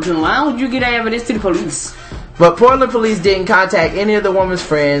hold on to him? Why don't you get that evidence to the police? But Portland police didn't contact any of the woman's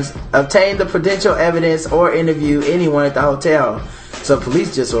friends, obtain the potential evidence, or interview anyone at the hotel. So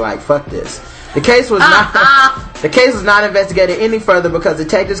police just were like, "Fuck this." The case was not investigated any further because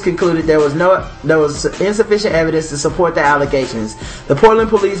detectives concluded there was insufficient evidence to support the allegations. The Portland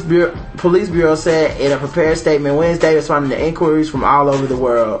Police Bureau said in a prepared statement Wednesday, responding to inquiries from all over the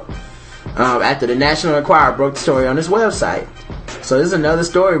world after the National Enquirer broke the story on its website. So this is another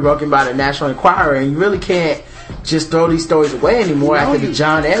story broken by the National Enquirer, and you really can't just throw these stories away anymore after the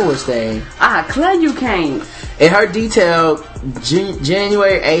John Edwards thing. Claire, you can't. In her detailed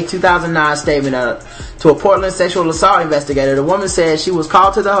January 8, 2009 statement to a Portland sexual assault investigator, the woman said she was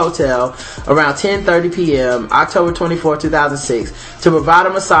called to the hotel around 10:30 p.m. October 24, 2006 to provide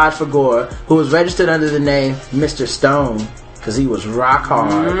a massage for Gore, who was registered under the name Mr. Stone because he was rock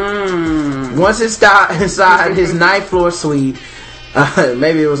hard. Once it stopped inside his 9th floor suite,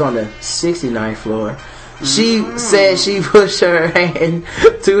 maybe it was on the 69th floor, she said she pushed her hand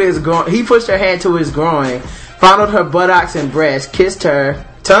to his groin. He pushed her hand to his groin, fondled her buttocks and breast,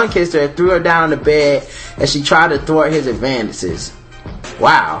 tongue kissed her, and threw her down on the bed as she tried to thwart his advances.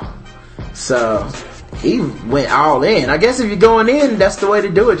 Wow. So he went all in. I guess if you're going in, that's the way to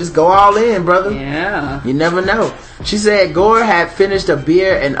do it. Just go all in, brother. Yeah. You never know. She said Gore had finished a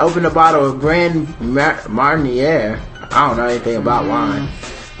beer and opened a bottle of Grand Marnier. I don't know anything about wine.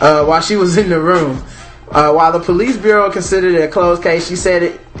 While she was in the room. While the police bureau considered it a closed case, she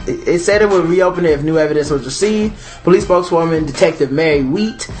said it said it would reopen it if new evidence was received. Police spokeswoman Detective Mary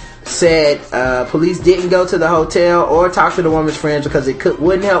Wheat said police didn't go to the hotel or talk to the woman's friends because it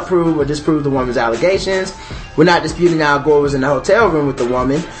wouldn't help prove or disprove the woman's allegations. We're not disputing Al Gore was in the hotel room with the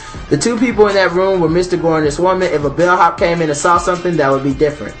woman. The two people in that room were Mr. Gore and this woman. If a bellhop came in and saw something, that would be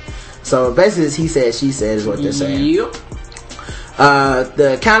different. So basically, it's he said, she said is what they're saying. Yep.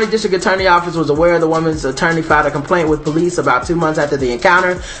 The county district attorney office was aware the woman's attorney filed a complaint with police about 2 months after the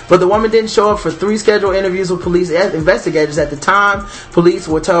encounter, but the woman didn't show up for 3 scheduled interviews with police investigators. At the time, police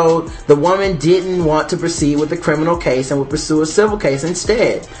were told the woman didn't want to proceed with the criminal case and would pursue a civil case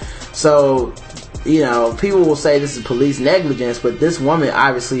instead. So, you know, people will say this is police negligence, but this woman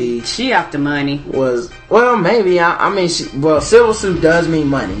obviously she after money. Was, well, maybe. I mean, civil suit does mean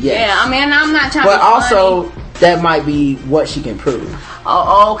money. Yes. Yeah, I mean, I'm not trying. But to also, money. That might be what she can prove.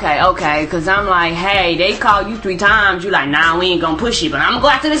 Oh, okay. Because I'm like, hey, they called you 3 times. You like, nah, we ain't gonna push you, but I'm gonna go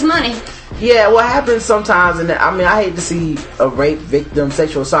after this money. Yeah, what happens sometimes, and I mean, I hate to see a rape victim,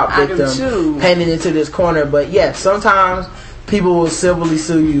 sexual assault victim painted into this corner, but yes, sometimes people will civilly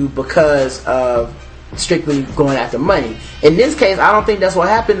sue you because of strictly going after money. In this case, I don't think that's what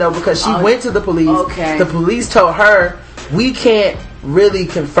happened though, because she went to the police. Okay. The police told her, we can't really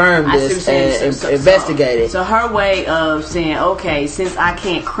confirm this and investigate it. So her way of saying, okay, since I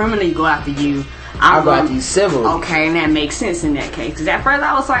can't criminally go after you, I'll go after you civilly. Okay, and that makes sense in that case. Because at first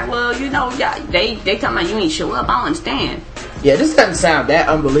I was like, well, you know, they talking about you ain't show up. I don't understand. Yeah, this doesn't sound that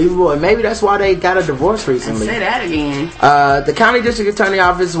unbelievable, and maybe that's why they got a divorce recently. Say that again. The county district attorney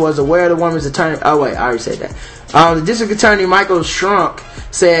office was aware of the woman's attorney. Oh wait, I already said that. The district attorney Michael Strunk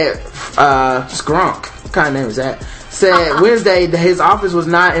said, Skrunk, what kind of name is that? Said Wednesday that his office was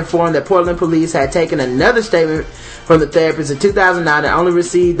not informed that Portland police had taken another statement from the therapist in 2009 and only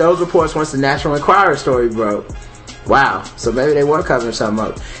received those reports once the National Enquirer story broke. Wow, so maybe they were covering something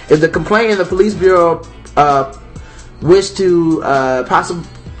up. If the complaint in the police bureau wish to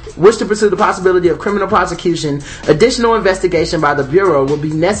pursue the possibility of criminal prosecution, additional investigation by the bureau will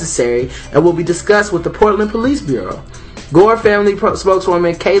be necessary and will be discussed with the Portland Police Bureau. Gore family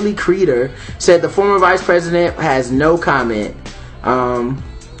spokeswoman Kaylee Creeder said the former vice president has no comment. And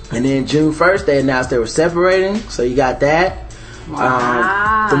then June 1st, they announced they were separating, so you got that.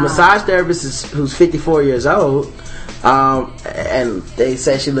 Wow. The massage therapist who's 54 years old, and they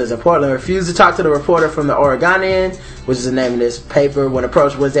say she lives in Portland, refused to talk to the reporter from the Oregonian, which is the name of this paper, when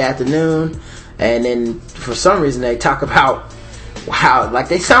approached Wednesday afternoon. And then for some reason they talk about, wow, like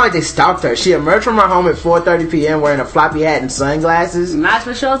they sound like they stalked her. She emerged from her home at 4:30 p.m. wearing a floppy hat and sunglasses. Might as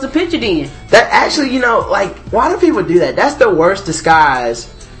well show us a picture then. That actually, you know, like, why do people do that? That's the worst disguise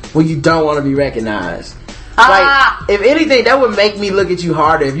when you don't want to be recognized. Like, if anything, that would make me look at you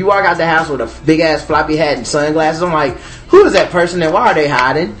harder. If you walk out the house with a big ass floppy hat and sunglasses, I'm like, who is that person and why are they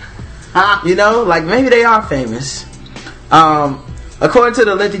hiding? You know, like maybe they are famous. According to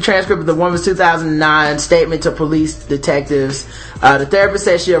the lengthy transcript of the woman's 2009 statement to police detectives, the therapist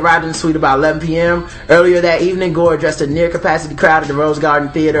said she arrived in the suite about 11 p.m. Earlier that evening, Gore addressed a near-capacity crowd at the Rose Garden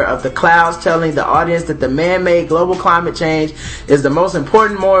Theater of the Clouds, telling the audience that the man-made global climate change is the most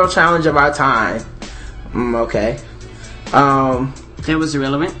important moral challenge of our time. Okay. That was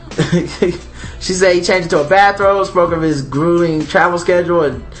irrelevant. She said he changed into a bathrobe, spoke of his grueling travel schedule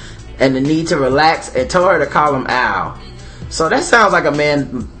and the need to relax, and told her to call him Al. So that sounds like a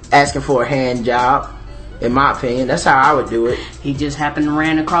man asking for a hand job, in my opinion. That's how I would do it. He just happened to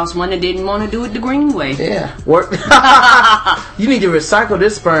ran across one that didn't want to do it the green way. Yeah. Work. You need to recycle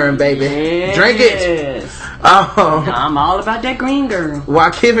this sperm, baby. Yes. Drink it. I'm all about that green girl.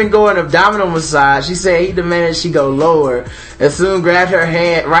 While giving Gore an abdominal massage, she said he demanded she go lower and soon grabbed her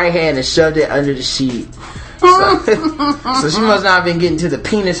right hand and shoved it under the sheet. So she must not have been getting to the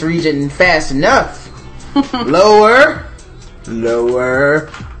penis region fast enough. Lower.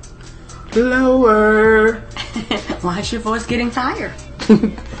 Lower. Lower. Why is your voice getting higher?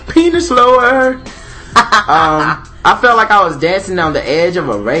 Penis lower. I felt like I was dancing on the edge of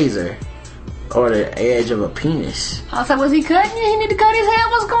a razor. Or the edge of a penis. I was like, was he cutting you? He need to cut his hair?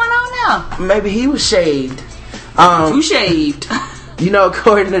 What's going on now? Maybe he was shaved. Too shaved. You know,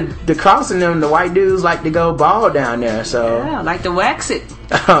 according to the crossing them, the white dudes like to go bald down there, so. Yeah, like to wax it.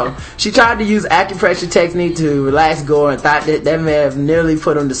 She tried to use acupressure technique to relax Gore and thought that may have nearly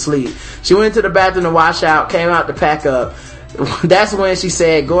put him to sleep. She went to the bathroom to wash out, came out to pack up. That's when she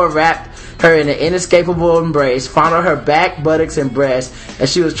said Gore wrapped her in an inescapable embrace, fondled her back, buttocks, and breast, and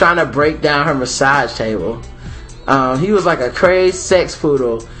she was trying to break down her massage table. He was like a crazed sex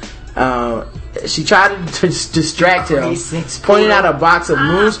poodle. she tried to distract him, Sex pointing portal. out a box of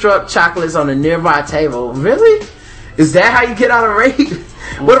Moonstruck chocolates on a nearby table. Really? Is that how you get out of rape?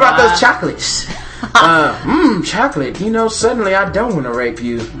 What about those chocolates? Chocolate. Suddenly I don't want to rape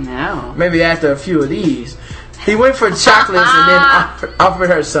you. No. Maybe after a few of these. He went for chocolates and then offered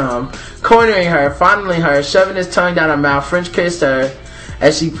her some, cornering her, fondling her, shoving his tongue down her mouth, French kissed her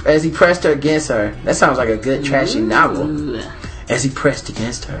as he pressed her against her. That sounds like a good trashy novel. As he pressed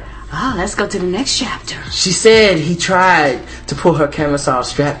against her. Let's go to the next chapter. She said he tried to pull her camisole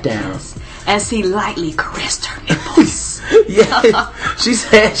strap down. As he lightly caressed her nipples. Yeah, she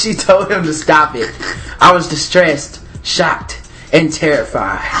said she told him to stop it. I was distressed, shocked, and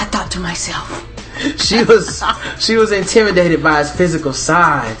terrified. I thought to myself, She was intimidated by his physical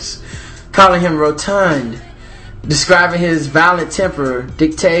size, calling him rotund, describing his violent temper,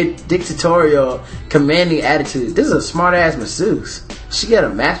 dictatorial, commanding attitude. This is a smart ass masseuse. She got a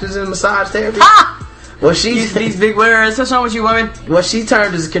master's in massage therapy. Well, these big words. What's wrong with you, woman? What she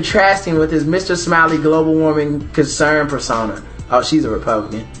termed as contrasting with his Mr. Smiley global warming concern persona. Oh, she's a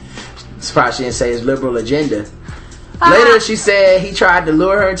Republican. Surprised she didn't say his liberal agenda. Later, she said he tried to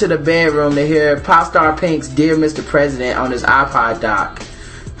lure her into the bedroom to hear Popstar Pink's "Dear Mr. President" on his iPod dock.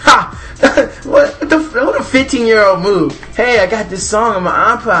 Ha! What a 15-year-old move. Hey, I got this song on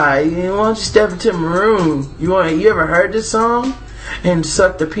my iPod. Why don't you step into my room? You ever heard this song? And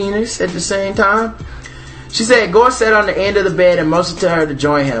suck the penis at the same time? She said Gore sat on the end of the bed and motioned to her to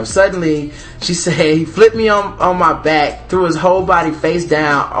join him. Suddenly, she said he flipped me on my back, threw his whole body face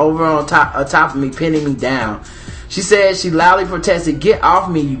down over on top of me, pinning me down. She said she loudly protested, "Get off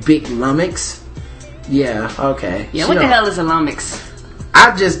me, you big lummox." Yeah, okay. Yeah, what the hell is a lummox?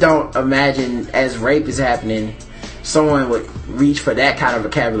 I just don't imagine, as rape is happening, someone would reach for that kind of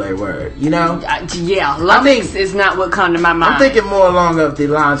vocabulary word, Yeah, lummox is not what come to my mind. I'm thinking more along of the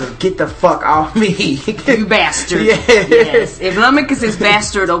lines of "Get the fuck off me, you bastard." Yeah. Yes. If lummox is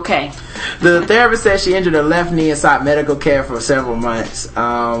bastard, okay. The therapist said she injured her left knee and sought medical care for several months.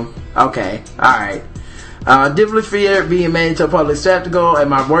 Okay, alright. Deeply feared being made into a public spectacle and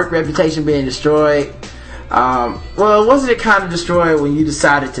my work reputation being destroyed. Well, wasn't it kind of destroyed when you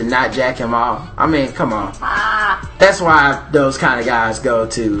decided to not jack him off? I mean, come on. That's why those kind of guys go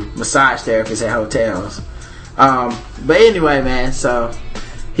to massage therapists at hotels. But anyway, man, so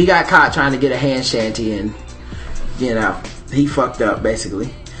he got caught trying to get a hand shanty and, he fucked up,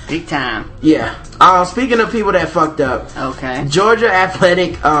 basically. Big time. Yeah. Speaking of people that fucked up. Okay. Georgia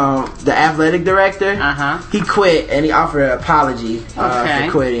Athletic, the athletic director, he quit and he offered an apology for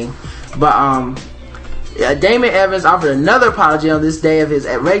quitting. But Damon Evans offered another apology on this day of his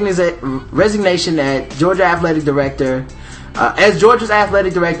resignation as Georgia athletic director. As Georgia's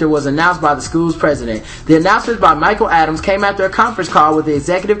athletic director was announced by the school's president. The announcement by Michael Adams came after a conference call with the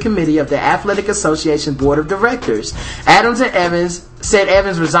executive committee of the Athletic Association Board of Directors. Adams and Evans said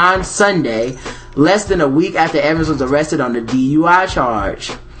Evans resigned Sunday, less than a week after Evans was arrested on the DUI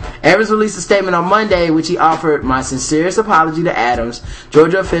charge. Evans released a statement on Monday, which he offered my sincerest apology to Adams,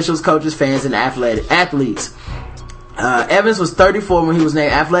 Georgia officials, coaches, fans, and athletes. Evans was 34 when he was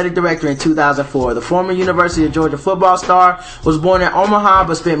named athletic director in 2004. The former University of Georgia football star was born in Omaha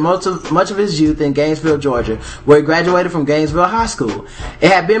but spent much of his youth in Gainesville, Georgia, where he graduated from Gainesville High School. It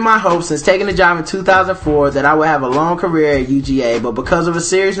had been my hope since taking the job in 2004 that I would have a long career at UGA, but because of a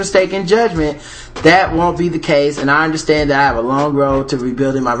serious mistake in judgment, that won't be the case, and I understand that I have a long road to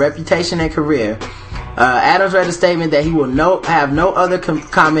rebuilding my reputation and career. Adams read a statement that he will have no other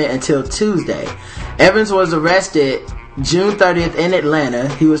comment until Tuesday. Evans was arrested June 30th in Atlanta.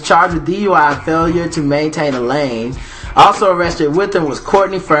 He was charged with DUI and failure to maintain a lane. Also arrested with him was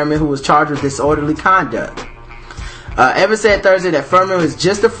Courtney Furman, who was charged with disorderly conduct. Evans said Thursday that Furman was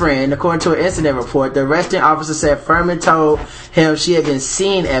just a friend. According to an incident report, the arresting officer said Furman told him she had been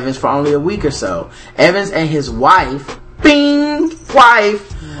seeing Evans for only a week or so. Evans and his wife,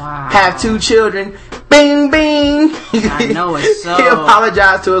 have 2 children. Bing, bing. I know it's so. He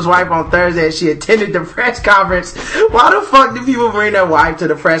apologized to his wife on Thursday as she attended the press conference. Why the fuck do people bring their wife to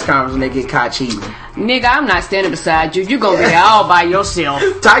the press conference when they get caught cheating? Nigga, I'm not standing beside you. You gonna be there all by yourself.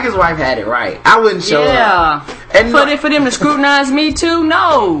 Tiger's wife had it right. I wouldn't show up. And for them to scrutinize me too?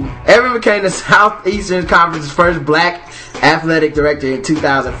 No. Evans became the Southeastern Conference's first black athletic director in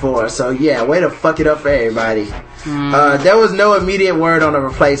 2004. So yeah, way to fuck it up for everybody. There was no immediate word on a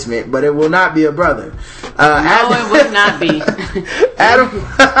replacement, but it will not be a brother. It would not be. Adam,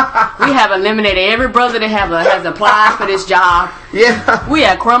 we have eliminated every brother that has applied for this job. Yeah, we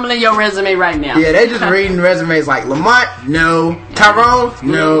are crumbling your resume right now. Yeah, they just reading resumes like Lamont, no. Tyrone,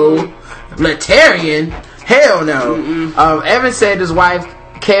 no. Letarian, hell no. Evans said his wife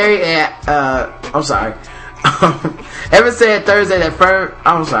Carrie and I'm sorry. Evans said Thursday that firm.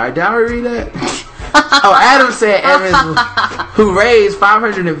 I'm sorry. Did I already read that? Adam said Evans, who raised to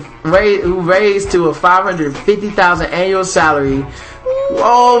a $550,000 annual salary.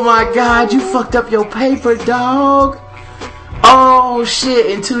 Oh my God, you fucked up your paper, dog. Oh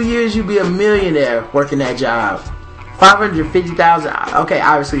shit! In 2 years, you'd be a millionaire working that job. $550,000. Okay,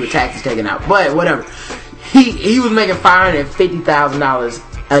 obviously with taxes taken out, but whatever. He was making $550,000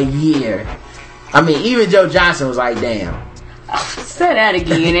 a year. I mean, even Joe Johnson was like, damn. Say that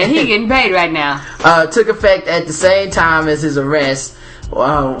again, and he getting paid right now. Took effect at the same time as his arrest,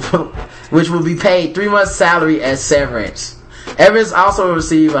 which will be paid 3 months' salary as severance. Evans also will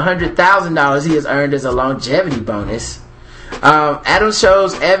receive $100,000 he has earned as a longevity bonus. Adams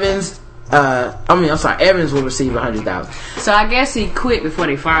shows Evans. Evans will receive $100,000. So I guess he quit before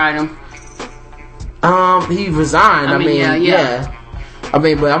they fired him. He resigned. Yeah. I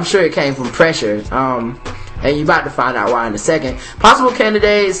mean, but I'm sure it came from pressure. And you're about to find out why in a second. Possible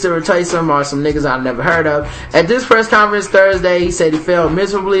candidates to replace him are some niggas I've never heard of. At this press conference Thursday, he said he failed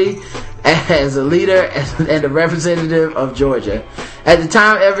miserably as a leader and a representative of Georgia. At the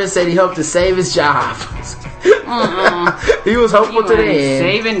time, Evans said he hoped to save his job. He was hopeful to the end.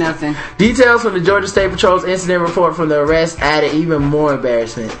 Saving nothing. Details from the Georgia State Patrol's incident report from the arrest added even more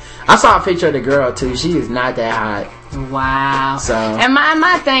embarrassment. I saw a picture of the girl too. She is not that hot. Wow. So, and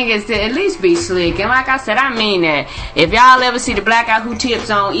my thing is to at least be slick. And like I said, I mean that. If y'all ever see the Blackout Who Tips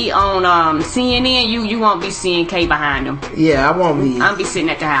on CNN, you won't be seeing K behind them. Yeah, I won't be. I'll be sitting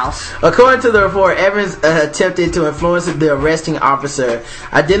at the house. According to the report, Evans attempted to influence the arresting officer,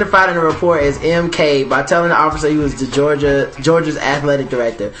 identified in the report as MK, by telling the officer he was the Georgia's athletic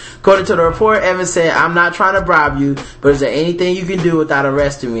director. According to the report, Evans said, "I'm not trying to bribe you, but is there anything you can do without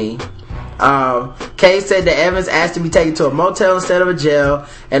arresting me?" Kay said that Evans asked to be taken to a motel instead of a jail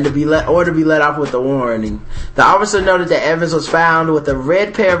and to be let off with a warning. The officer noted that Evans was found with a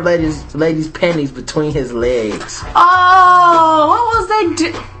red pair of ladies' panties between his legs. Oh, what was they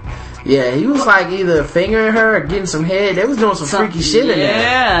doing? Yeah, he was like either fingering her or getting some head. They was doing some freaky shit in there.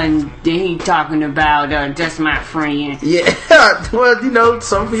 Yeah, and then he talking about that's my friend. Yeah, well,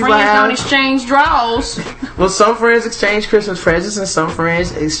 some people friends don't exchange draws. Well, some friends exchange Christmas presents and some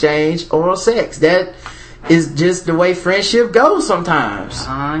friends exchange oral sex. That is just the way friendship goes sometimes.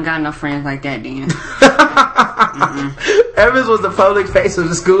 I ain't got no friends like that, then. Evans was the public face of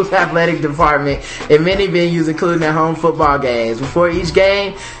the school's athletic department in many venues, including at home football games. Before each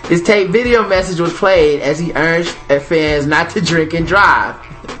game, his tape video message was played as he urged fans not to drink and drive.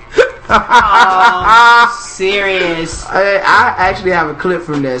 Oh, serious. I actually have a clip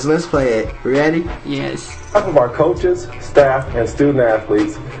from this. Let's play it. Ready? Yes. On behalf of our coaches, staff, and student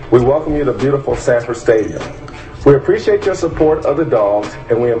athletes, we welcome you to beautiful Sanford Stadium. We appreciate your support of the Dogs,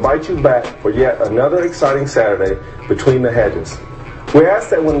 and we invite you back for yet another exciting Saturday between the hedges. We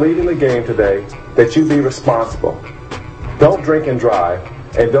ask that when leaving the game today, that you be responsible. Don't drink and drive,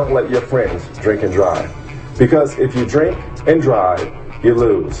 and don't let your friends drink and drive. Because if you drink and drive, you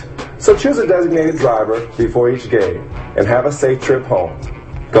lose. So choose a designated driver before each game, and have a safe trip home.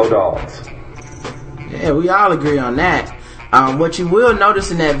 Go Dogs. Yeah, we all agree on that. What you will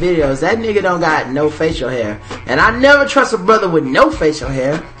notice in that video is that nigga don't got no facial hair. And I never trust a brother with no facial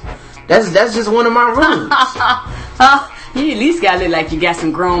hair. That's just one of my rules. You at least gotta look like you got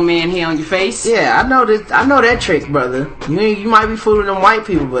some grown man hair on your face. Yeah, I know that trick, brother. You might be fooling them white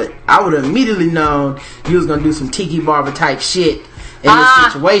people, but I would have immediately known you was gonna do some Tiki Barber type shit in this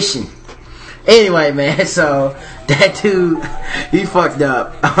situation. Anyway, man, so that dude, he fucked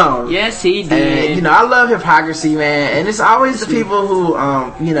up. Yes, he did. And, I love hypocrisy, man. And it's always the people who,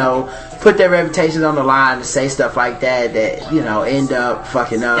 put their reputations on the line to say stuff like that, end up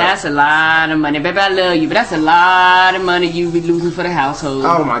fucking up. That's a lot of money. Baby, I love you, but that's a lot of money you be losing for the household.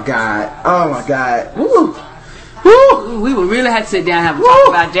 Oh, my God. Woo. Woo. We would really have to sit down and have a talk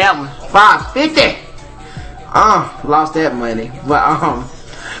about that one. $550. Lost that money. But,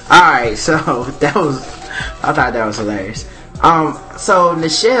 alright, so I thought that was hilarious. So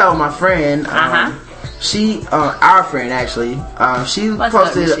Nichelle, my friend, she, our friend actually, she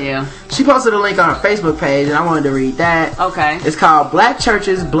posted a link on her Facebook page, and I wanted to read that. Okay. It's called "Black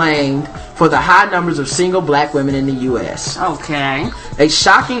Churches Blamed for the High Numbers of Single Black Women in the U.S." Okay. A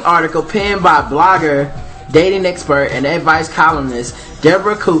shocking article penned by blogger, dating expert, and advice columnist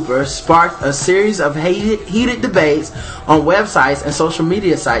Deborah Cooper sparked a series of heated debates on websites and social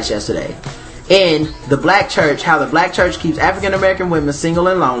media sites yesterday. In The Black Church, How the Black Church Keeps African American Women Single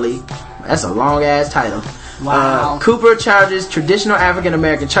and Lonely. That's a long ass title. Wow. Cooper charges traditional African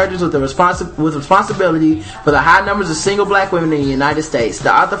American churches with responsibility for the high numbers of single black women in the United States.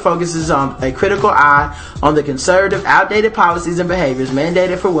 The author focuses on a critical eye on the conservative, outdated policies and behaviors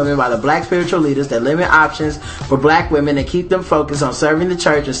mandated for women by the black spiritual leaders that limit options for black women and keep them focused on serving the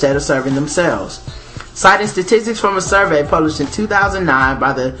church instead of serving themselves. Citing statistics from a survey published in 2009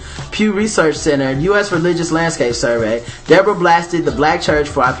 by the Pew Research Center U.S. Religious Landscape Survey, Deborah blasted the black church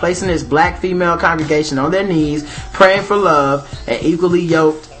for placing its black female congregation on their knees, praying for love and equally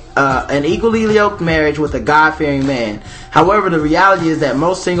yoked marriage with a God-fearing man. However, the reality is that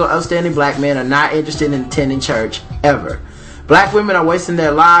most single, upstanding black men are not interested in attending church ever. Black women are wasting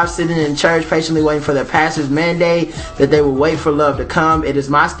their lives sitting in church patiently waiting for their pastor's mandate that they will wait for love to come. It is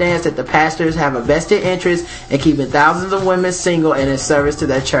my stance that the pastors have a vested interest in keeping thousands of women single and in service to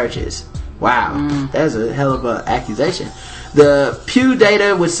their churches. Wow, that's a hell of an accusation. The Pew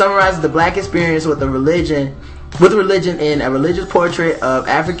data, which summarizes the black experience with religion in a religious portrait of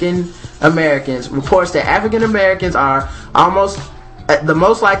African Americans, reports that African Americans are the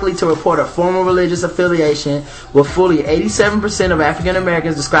most likely to report a formal religious affiliation, with fully 87% of African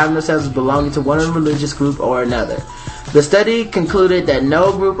Americans describing themselves as belonging to one religious group or another. The study concluded that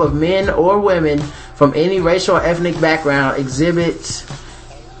no group of men or women from any racial or ethnic background exhibits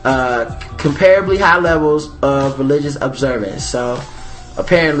comparably high levels of religious observance. So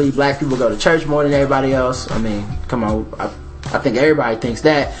apparently black people go to church more than everybody else. I mean, come on, I think everybody thinks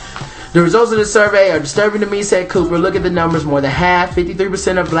that. The results of this survey are disturbing to me, said Cooper. Look at the numbers. More than half,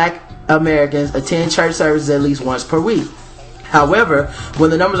 53% of black Americans attend church services at least once per week. However, when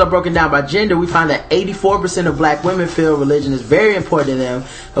the numbers are broken down by gender, we find that 84% of black women feel religion is very important to them.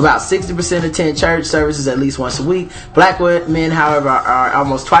 About 60% attend church services at least once a week. Black men, however, are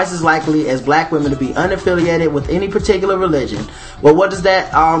almost twice as likely as black women to be unaffiliated with any particular religion. Well, what does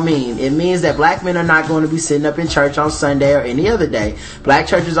that all mean? It means that black men are not going to be sitting up in church on Sunday or any other day. Black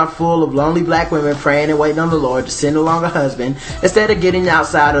churches are full of lonely black women praying and waiting on the Lord to send along a husband instead of getting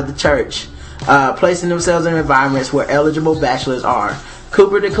outside of the church. Placing themselves in environments where eligible bachelors are.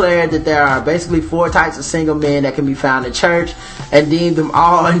 Cooper declared that there are basically 4 types of single men that can be found in church and deemed them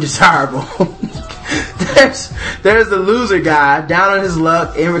all undesirable. There's the loser guy, down on his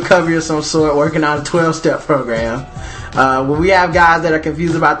luck, in recovery of some sort, working on a 12-step program. When we have guys that are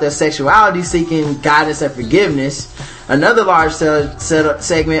confused about their sexuality, seeking guidance and forgiveness. Another large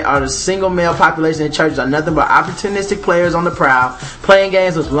segment are the single male population in churches are nothing but opportunistic players on the prowl, playing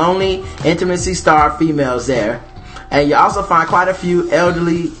games with lonely, intimacy-starved females there. And you also find quite a few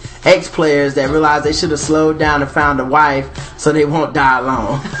elderly ex-players that realize they should have slowed down and found a wife so they won't die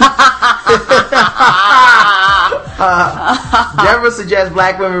alone. Deborah suggests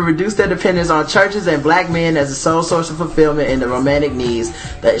black women reduce their dependence on churches and black men as a sole source of fulfillment in their romantic needs.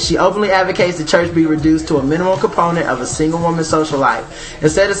 That she openly advocates the church be reduced to a minimal component of a single woman's social life.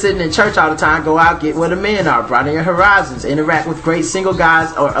 Instead of sitting in church all the time, go out, get where the men are, broaden your horizons, interact with great single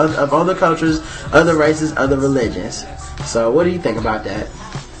guys or of other cultures, other races, other religions. So what do you think about that?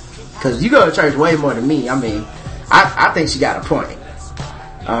 Because you go to church way more than me. I mean, I think she got a point.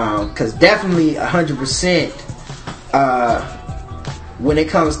 Because definitely 100%, when it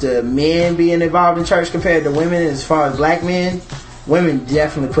comes to men being involved in church compared to women, as far as black men, women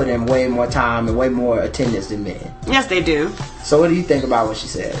definitely put in way more time and way more attendance than men. Yes, they do. So what do you think about what she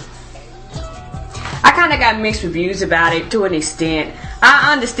said? I kind of got mixed reviews about it to an extent.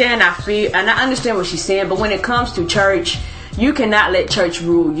 I understand, I understand what she's saying, but when it comes to church, you cannot let church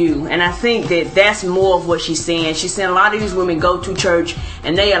rule you. And I think that that's more of what she's saying. She's saying a lot of these women go to church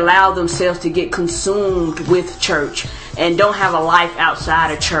and they allow themselves to get consumed with church and don't have a life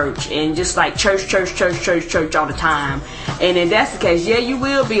outside of church and just like church all the time. And if that's the case, yeah, you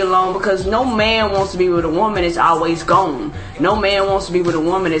will be alone, because no man wants to be with a woman that's always gone. No man wants to be with a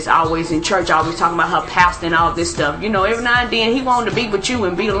woman that's always in church, always talking about her pastor and all this stuff. You know, every now and then he wanted to be with you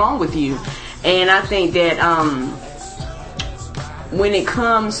and be along with you. And I think that when it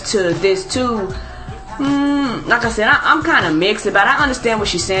comes to this too, like I said, I'm kind of mixed about it. I understand what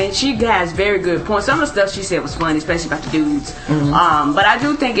she's saying. She has very good points. Some of the stuff she said was funny, especially about the dudes. Mm-hmm. But I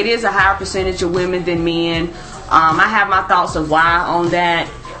do think it is a higher percentage of women than men. I have my thoughts of why on that.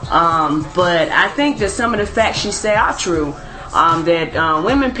 But I think that some of the facts she said are true. That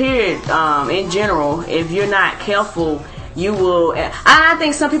women, period, in general, if you're not careful, you will. I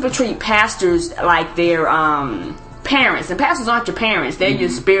think some people treat pastors like they're parents, and pastors aren't your parents. They're your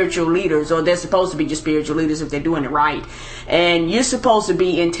spiritual leaders, or they're supposed to be your spiritual leaders if they're doing it right. And you're supposed to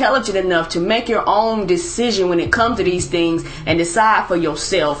be intelligent enough to make your own decision when it comes to these things and decide for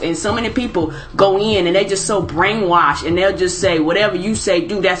yourself. And so many people go in and they're just so brainwashed, and they'll just say, whatever you say,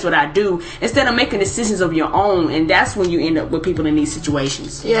 do, that's what I do, instead of making decisions of your own. And that's when you end up with people in these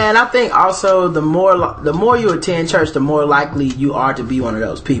situations. Yeah, and I think also the more you attend church, the more likely you are to be one of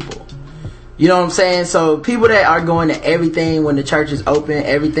those people. You know what I'm saying? So people that are going to everything when the church is open,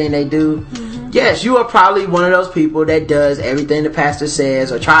 everything they do, yes, you are probably one of those people that does everything the pastor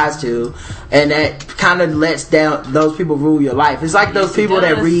says or tries to, and that kind of lets down those people rule your life. It's like those people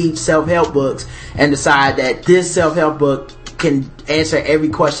that read self-help books and decide that this self-help book can answer every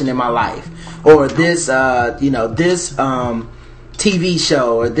question in my life, or this this TV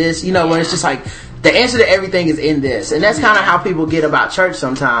show, or this, where it's just like the answer to everything is in this. And that's kind of how people get about church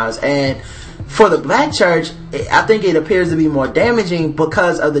sometimes. And for the black church, I think it appears to be more damaging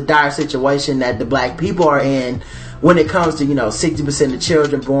because of the dire situation that the black people are in when it comes to, 60% of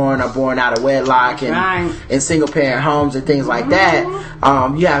children born are born out of wedlock and in single parent homes and things like that.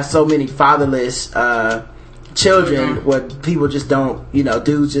 You have so many fatherless children where people just don't,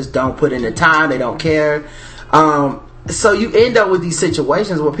 dudes just don't put in the time, they don't care. So you end up with these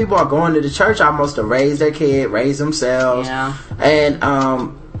situations where people are going to the church almost to raise their kid, raise themselves. Yeah. And,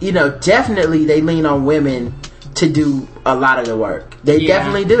 definitely they lean on women to do a lot of the work. They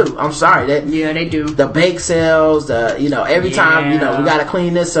definitely do. I'm sorry. They do. The bake sales, every time, we got to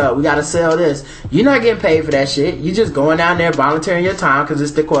clean this up, we got to sell this. You're not getting paid for that shit. You're just going down there volunteering your time because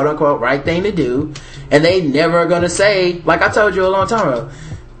it's the quote unquote right thing to do. And they never are going to say, like I told you a long time ago,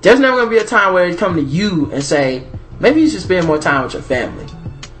 there's never going to be a time where they come to you and say, maybe you should spend more time with your family.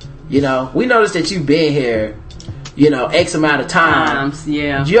 We noticed that you've been here, X amount of times.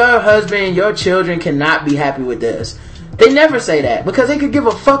 Yeah. Your husband, your children cannot be happy with this. They never say that because they could give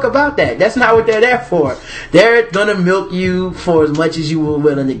a fuck about that. That's not what they're there for. They're gonna milk you for as much as you were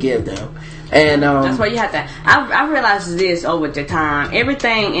willing to give them. And that's why you have to. I realized this over the time.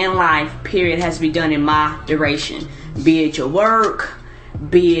 Everything in life, period, has to be done in moderation. Be it your work,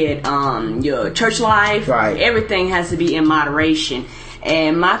 be it your church life. Right. Everything has to be in moderation.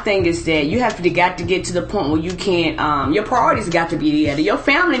 And my thing is that you have to get to the point where you can't, your priorities got to be there. Your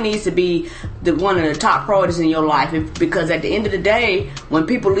family needs to be one of the top priorities in your life, because at the end of the day, when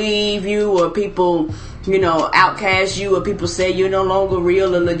people leave you, or people, outcast you, or people say you're no longer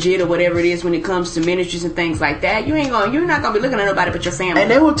real or legit or whatever it is when it comes to ministries and things like that, you're not gonna be looking at nobody but your family.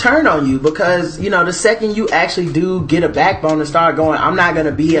 And they will turn on you because, the second you actually do get a backbone and start going, I'm not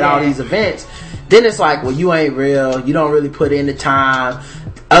gonna be at all these events, then it's like, well, you ain't real. You don't really put in the time.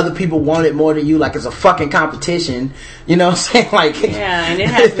 Other people want it more than you, like it's a fucking competition. You know what I'm saying? Like, yeah, and it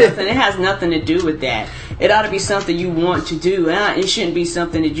has nothing to do with that. It ought to be something you want to do. It shouldn't be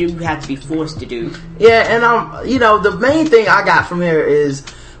something that you have to be forced to do. Yeah, and the main thing I got from here is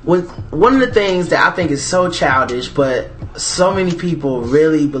one of the things that I think is so childish, but so many people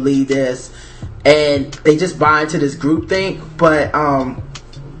really believe this, and they just buy into this groupthink. But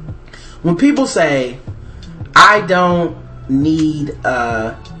when people say, I don't need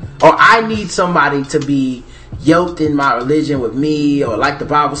or I need somebody to be yoked in my religion with me, or like the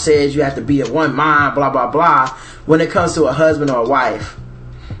Bible says you have to be of one mind, blah blah blah, when it comes to a husband or a wife,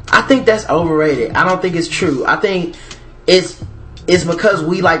 I think that's overrated. I don't think it's true. I think it's because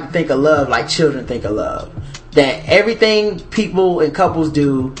we like to think of love like children think of love, that everything people and couples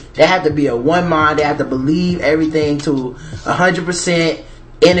do, they have to be of one mind, they have to believe everything to 100%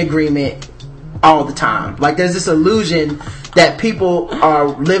 in agreement all the time. Like, there's this illusion that people are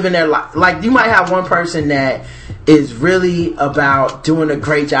living their life. Like, you might have one person that is really about doing a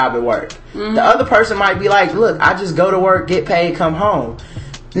great job at work. Mm-hmm. The other person might be like, look, I just go to work, get paid, come home.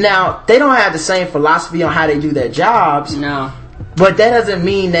 Now, they don't have the same philosophy on how they do their jobs. No. But that doesn't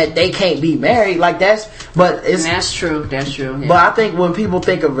mean that they can't be married. Like, that's true. That's true. Yeah. But I think when people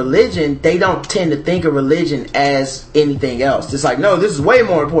think of religion, they don't tend to think of religion as anything else. It's like, no, this is way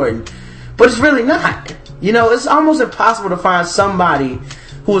more important. But it's really not. It's almost impossible to find somebody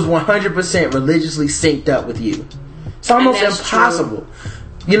who is 100% religiously synced up with you. It's almost impossible.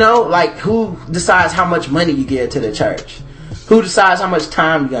 True. Like, who decides how much money you give to the church? Who decides how much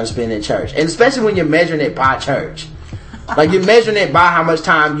time you're going to spend in church? And especially when you're measuring it by church. Like, you're measuring it by how much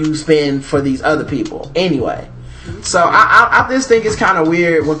time you spend for these other people. Anyway. So, I just think it's kind of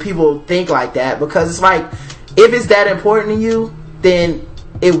weird when people think like that, because it's like, if it's that important to you, then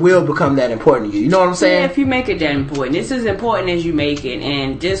it will become that important to you. You know what I'm saying? Yeah, if you make it that important. It's as important as you make it.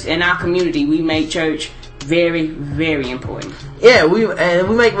 And just in our community, we make church Very, very important. Yeah, we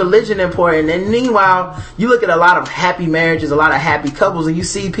make religion important. And meanwhile, you look at a lot of happy marriages, a lot of happy couples, and you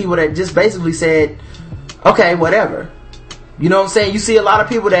see people that just basically said, okay, whatever. You know what I'm saying? You see a lot of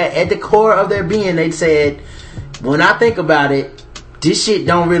people that at the core of their being, they said, when I think about it, this shit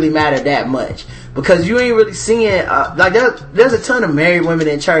don't really matter that much. Because you ain't really seeing, like there's a ton of married women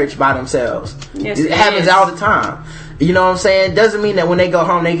in church by themselves. Yes, it happens all the time. You know what I'm saying? Doesn't mean that when they go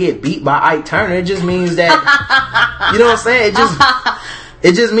home they get beat by Ike Turner. It just means that, you know what I'm saying?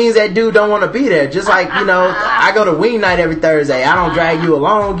 It just means that dude don't want to be there. Just like, you know, I go to wing night every Thursday. I don't drag you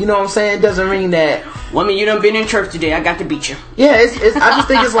along. You know what I'm saying? It doesn't mean that. Woman, you done been in church today. I got to beat you. Yeah, I just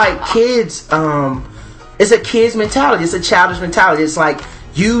think it's like kids, it's a kid's mentality. It's a childish mentality. It's like,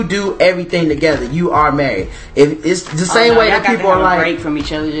 you do everything together. You are married. If it's the same way that people are like, break from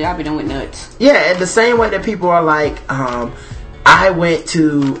each other. Y'all be doing nuts. Yeah, the same way that people are like, I went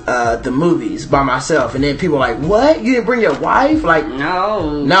to the movies by myself, and then people are like, what? You didn't bring your wife? Like,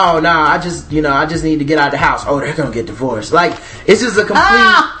 no. I just need to get out of the house. Oh, they're gonna get divorced. Like, it's just a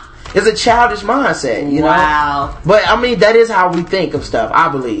complete. It's a childish mindset, you know? Wow. But, I mean, that is how we think of stuff, I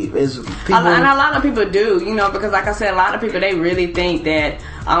believe. Is people, and a lot of people do, you know, because like I said, a lot of people, they really think that,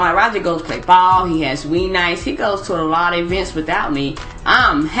 like Roger goes play ball, he has wing nights, he goes to a lot of events without me.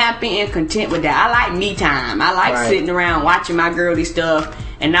 I'm happy and content with that. I like me time. I like sitting around watching my girly stuff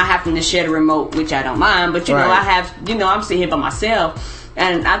and not having to share the remote, which I don't mind. But, you know, I'm sitting here by myself.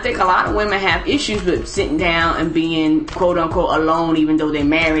 And I think a lot of women have issues with sitting down and being quote unquote alone, even though they're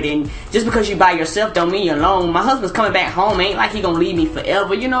married. And just because you by yourself don't mean you're alone. My husband's coming back home, ain't like he gonna leave me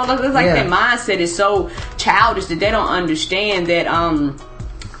forever. You know, it's like that mindset is so childish that they don't understand that.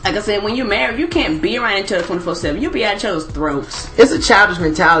 Like I said, when you're married, you can't be around each other 24/7. You'll be at each other's throats. It's a childish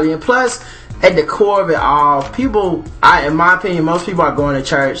mentality, and plus, at the core of it all, people, in my opinion, most people are going to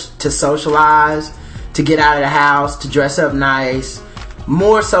church to socialize, to get out of the house, to dress up nice.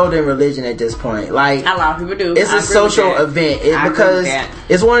 More so than religion at this point. Like, a lot of people do. It's a social event because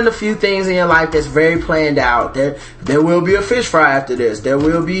it's one of the few things in your life that's very planned out. There will be a fish fry after this. There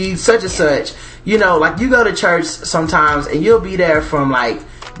will be such and such. You know, like you go to church sometimes and you'll be there from like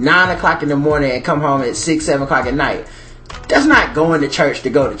 9 o'clock in the morning and come home at 6, 7 o'clock at night. That's not going to church to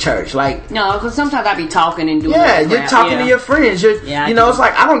go to church. Like, no, because sometimes I be talking and doing. Yeah, you're talking to your friends. You know, it's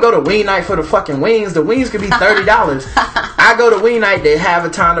like I don't go to wing night for the fucking wings. The wings could be $30. I go to wing night to have a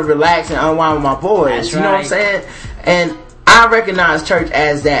time to relax and unwind with my boys. Know what I'm saying? And I recognize church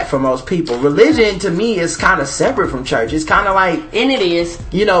as that for most people. Religion to me is kind of separate from church. It's kind of like, and it is,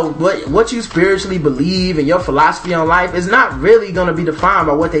 you know, what you spiritually believe and your philosophy on life is not really going to be defined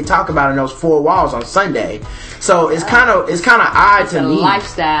by what they talk about in those 4 walls on Sunday. So it's kind of odd to me.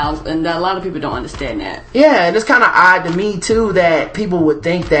 Lifestyles, and a lot of people don't understand that. Yeah, and it's kind of odd to me too that people would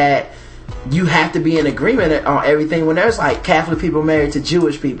think that you have to be in agreement on everything when there's like Catholic people married to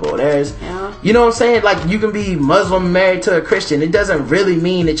Jewish people. There's, you know what I'm saying? Like you can be Muslim married to a Christian. It doesn't really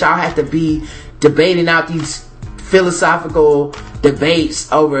mean that y'all have to be debating out these philosophical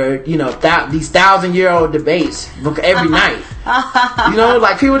debates over, you know, these 1,000-year-old debates every night. You know,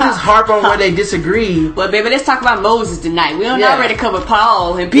 like people just harp on where they disagree. Well, baby, let's talk about Moses tonight. We don't already cover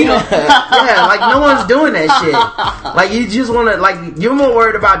Paul and Peter. Yeah, like no one's doing that shit. Like you just want to, like you're more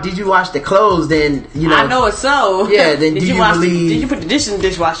worried about did you wash the clothes than, you know. I know it's so. Yeah, then did you believe? Did you put the dishes in the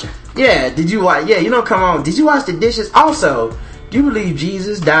dishwasher? Yeah, did you wash? Yeah, you know, come on. Did you wash the dishes? Also, do you believe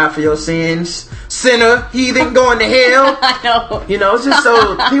Jesus died for your sins? Sinner, heathen, going to hell. I know. You know, it's just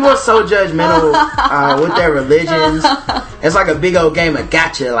so, people are so judgmental with their religions. It's like a big old game of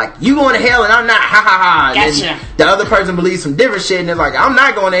gotcha. Like, you going to hell and I'm not, ha ha ha. Gotcha. And the other person believes some different shit and it's like, I'm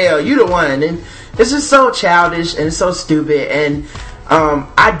not going to hell, you the one. And it's just so childish and it's so stupid. And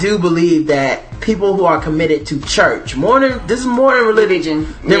I do believe that people who are committed to church, this is more than religion.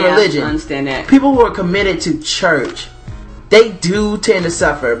 I understand that. People who are committed to church, they do tend to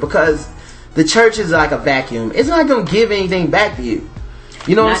suffer because the church is like a vacuum. It's not going to give anything back to you.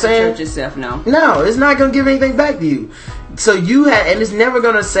 You know what I'm saying? Not the church itself, no. No, it's not going to give anything back to you. So and it's never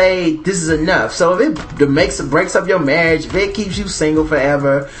going to say this is enough. So if it breaks up your marriage, if it keeps you single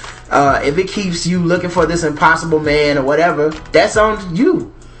forever, if it keeps you looking for this impossible man or whatever, that's on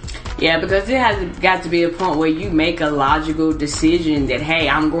you. Yeah, because it has got to be a point where you make a logical decision that, hey,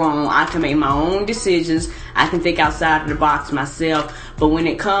 I'm grown, I can make my own decisions, I can think outside of the box myself. But when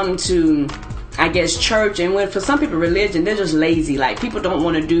it comes to, I guess, church, and when for some people religion, they're just lazy. Like, people don't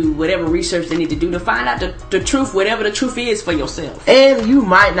want to do whatever research they need to do to find out the truth, whatever the truth is for yourself. And you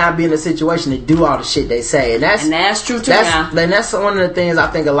might not be in a situation to do all the shit they say. And that's true too now. And that's one of the things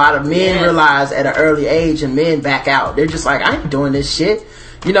I think a lot of men realize at an early age, and men back out. They're just like, I ain't doing this shit.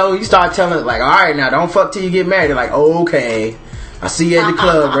 you know, you start telling it like, all right, now don't fuck till you get married. They're like, oh, okay, I see you at the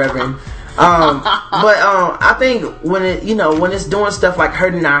club, Reverend. But I think when it, you know, when it's doing stuff like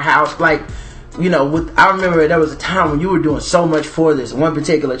hurting our house, like, you know, I remember there was a time when you were doing so much for this one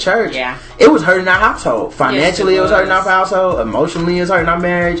particular church. Yeah. It was hurting our household. Financially, Yes, it was hurting our household. Emotionally, it was hurting our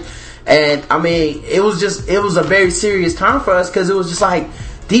marriage. And I mean, it was a very serious time for us, because it was just like,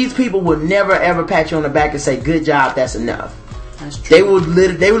 these people would never ever pat you on the back and say, good job, that's enough. That's true.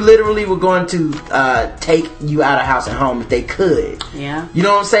 They would literally were going to take you out of house and home if they could. Yeah. You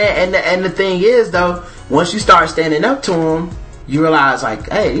know what I'm saying? And the thing is, though, once you start standing up to them, you realize, like,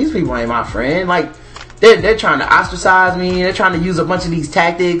 hey, these people ain't my friend. Like, they're trying to ostracize me. They're trying to use a bunch of these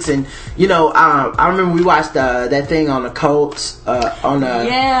tactics. And, you know, I remember we watched that thing on the Colts on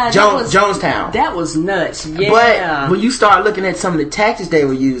Jonestown. That was nuts. Yeah. But when you start looking at some of the tactics they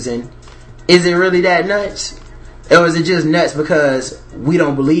were using, is it really that nuts? Or is it just nuts because we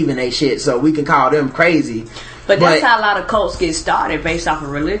don't believe in they shit, so we can call them crazy? But that's how a lot of cults get started, based off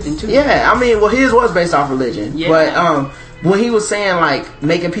of religion too. Yeah, I mean, well, his was based off religion. Yeah. But when he was saying like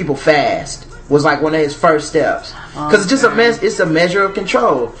making people fast was like one of his first steps, because it's just it's a measure of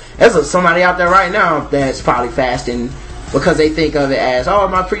control. There's somebody out there right now that's probably fasting because they think of it as, oh,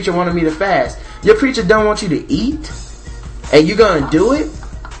 my preacher wanted me to fast. Your preacher don't want you to eat, and you're gonna do it?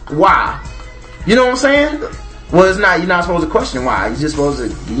 Why? You know what I'm saying? Well, it's not. You're not supposed to question why. You're just supposed to,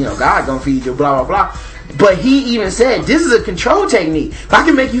 you know, God gonna feed you, blah blah blah. But he even said, this is a control technique. If I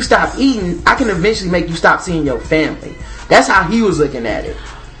can make you stop eating, I can eventually make you stop seeing your family. That's how he was looking at it.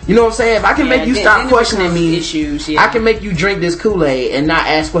 You know what I'm saying? If I can make you stop questioning me, I can make you drink this Kool-Aid and not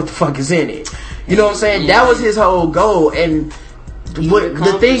ask what the fuck is in it. You know what I'm saying? That was his whole goal. And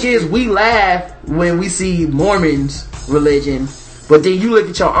the thing is, we laugh when we see Mormons' religion, but then you look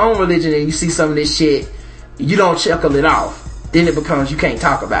at your own religion and you see some of this shit, you don't chuckle it off. Then it becomes, you can't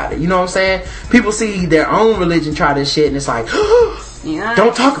talk about it. You know what I'm saying? People see their own religion try this shit and it's like,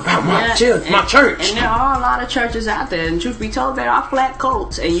 don't talk about my church. And there are a lot of churches out there, and truth be told, there are flat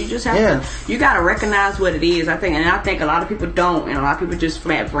cults, and you just have to, you gotta recognize what it is. I think a lot of people don't, and a lot of people just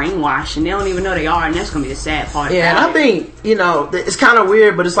flat brainwash, and they don't even know they are, and that's gonna be the sad part. Yeah, and I think, you know, it's kind of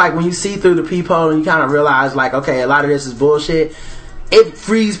weird, but it's like when you see through the peephole and you kind of realize, like, okay, a lot of this is bullshit. It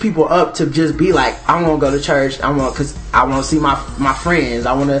frees people up to just be like, I want to go to church. Cause I want to see my friends.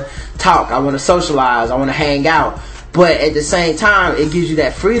 I want to talk. I want to socialize. I want to hang out. But at the same time, it gives you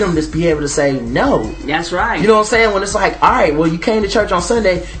that freedom to be able to say no. That's right. You know what I'm saying? When it's like, all right, well, you came to church on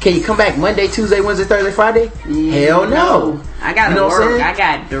Sunday. Can you come back Monday, Tuesday, Wednesday, Thursday, Friday? Hell no. I got to work. I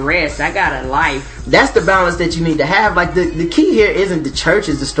got the rest. I got a life. That's the balance that you need to have. Like, the key here isn't the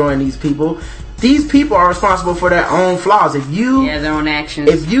churches destroying these people. These people are responsible for their own flaws. Their own actions.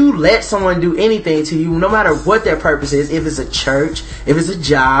 If you let someone do anything to you, no matter what their purpose is, if it's a church, if it's a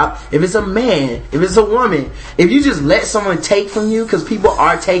job, if it's a man, if it's a woman, if you just let someone take from you, because people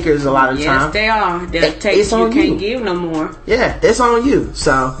are takers a lot of the time. Yes, they are. They're takers you can't give no more. Yeah, it's on you.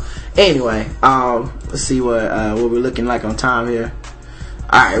 So, anyway, let's see what we're looking like on time here.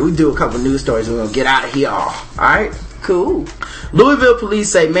 Alright, we do a couple news stories and we're gonna get out of here. Alright? Cool. Louisville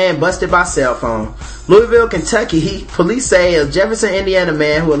police say man busted by cell phone. Louisville, Kentucky, police say a Jefferson, Indiana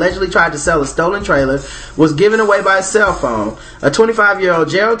man who allegedly tried to sell a stolen trailer was given away by his cell phone. A 25-year-old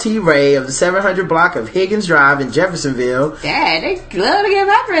Gerald T. Ray of the 700 block of Higgins Drive in Jeffersonville. Dad, they love to give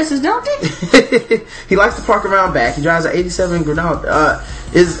addresses, don't they? He likes to park around back. He drives an 87 Granada.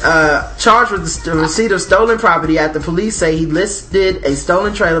 Is charged with the receipt of stolen property after police say he listed a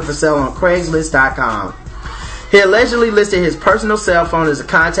stolen trailer for sale on Craigslist.com. He allegedly listed his personal cell phone as a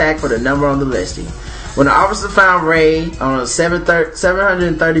contact for the number on the listing. When the officer found Ray on a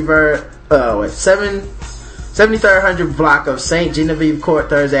 73rd block of St. Genevieve Court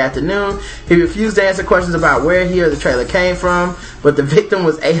Thursday afternoon, he refused to answer questions about where he or the trailer came from, but the victim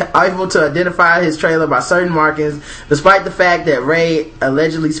was able to identify his trailer by certain markings, despite the fact that Ray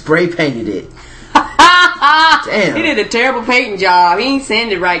allegedly spray painted it. Damn. He did a terrible painting job. He ain't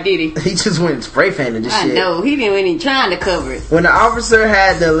sanded it right, did he? He just went and spray painted this shit. I know. He didn't even trying to cover it. When the officer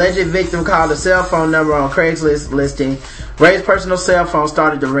had the alleged victim call the cell phone number on Craigslist listing, Ray's personal cell phone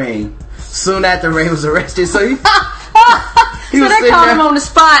started to ring. Soon after, Ray was arrested. So he was they called him on the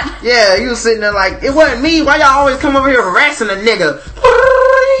spot. Yeah, he was sitting there like, it wasn't me. Why y'all always come over here harassing a nigga?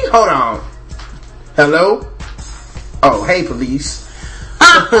 Hold on. Hello? Oh, hey, police.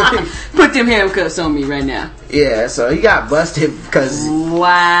 Put them handcuffs on me right now. Yeah, so he got busted because...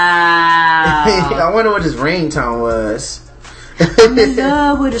 Wow. I wonder what his ringtone was. I'm in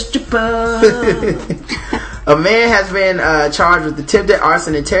love with a stripper. A man has been charged with attempted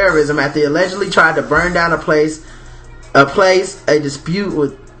arson and terrorism after he allegedly tried to burn down a place a dispute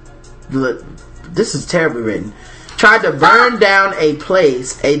with, this is terribly written, tried to burn down a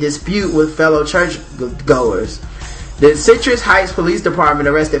dispute with fellow churchgoers. The Citrus Heights Police Department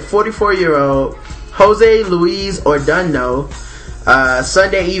arrested 44-year-old Jose Luis Ordano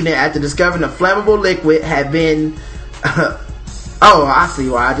Sunday evening after discovering a flammable liquid had been oh, I see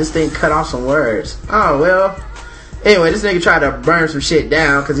why. This thing cut off some words. Oh, well. Anyway, this nigga tried to burn some shit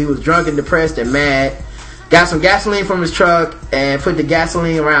down because he was drunk and depressed and mad. Got some gasoline from his truck and put the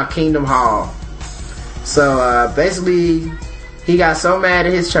gasoline around Kingdom Hall. So, basically, he got so mad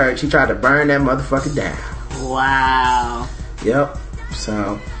at his church, he tried to burn that motherfucker down. Wow. Yep.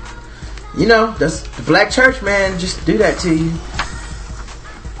 So, you know, that's the black church, man. Just do that to you.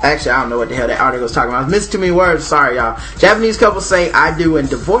 Actually, I don't know what the hell that article was talking about. I missed too many words. Sorry, y'all. Japanese couples say I do in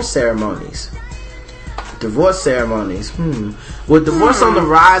divorce ceremonies. Divorce ceremonies. With divorce on the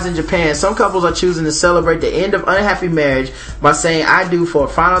rise in Japan, some couples are choosing to celebrate the end of unhappy marriage by saying I do for a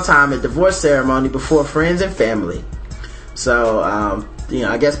final time at divorce ceremony before friends and family. So, you know,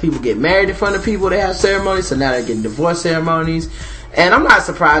 I guess people get married in front of people, they have ceremonies, so now they're getting divorce ceremonies. And I'm not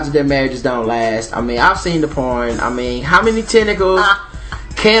surprised that their marriages don't last. I mean, I've seen the porn. I mean, how many tentacles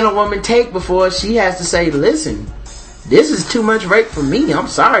can a woman take before she has to say, listen, this is too much rape for me. I'm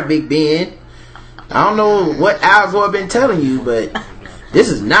sorry, Big Ben. I don't know what Al Gore been telling you, but this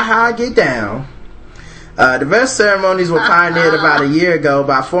is not how I get down. Divorce ceremonies were pioneered about a year ago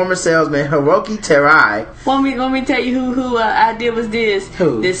by former salesman Hiroki Terai. Want me tell you who idea was this?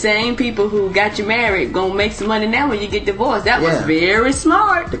 Who? The same people who got you married gonna make some money now when you get divorced. That was very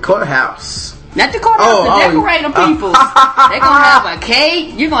smart. The courthouse. Not the courthouse, the decorating people. They're gonna have a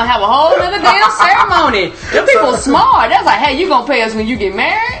cake. You're gonna have a whole other damn ceremony. The people smart. That's like, hey, you're gonna pay us when you get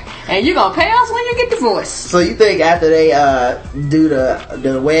married, and you're gonna pay us when you get divorced. So you think after they do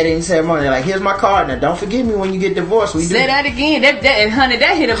the wedding ceremony, they're like, here's my card, now don't forget me when you get divorced. Say that again. And honey,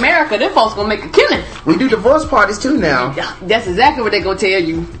 that hit America. Them folks gonna make a killing. We do divorce parties too now. That's exactly what they're gonna tell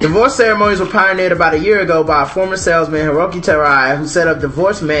you. Divorce ceremonies were pioneered about a year ago by a former salesman, Hiroki Terai, who set up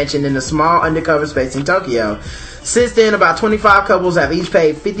Divorce Mansion in a small undercover space in Tokyo. Since then, about 25 couples have each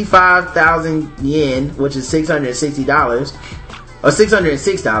paid 55,000 yen, which is $660, or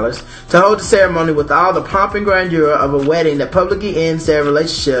 $606, to hold the ceremony with all the pomp and grandeur of a wedding that publicly ends their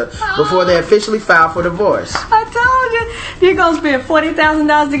relationship before they officially file for divorce. I told you, you're gonna spend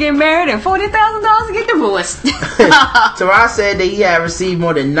 $40,000 to get married and $40,000 to get divorced. Terai said that he had received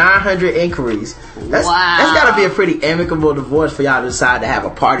more than 900 inquiries. That's gotta be a pretty amicable divorce for y'all to decide to have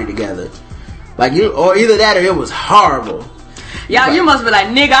a party together. Like or either that or it was horrible. Y'all, you must be like,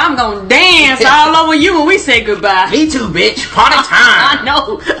 nigga, I'm gonna dance all over you when we say goodbye. Me too, bitch. Party time. I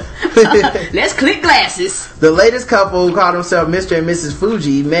know. Let's click glasses. The latest couple, who called themselves Mr. and Mrs.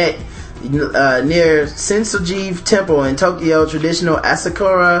 Fuji, met near Sensoji Temple in Tokyo traditional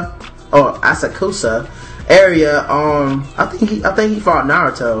Asakusa area. I think he fought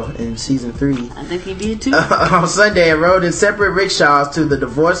Naruto in season 3. I think he did too. On Sunday, and rode in separate rickshaws to the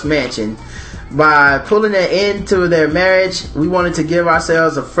divorce mansion. By pulling an end to their marriage, we wanted to give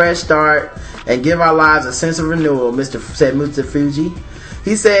ourselves a fresh start and give our lives a sense of renewal, said Mr. Fuji.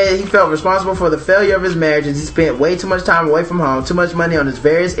 He said he felt responsible for the failure of his marriage as he spent way too much time away from home, too much money on his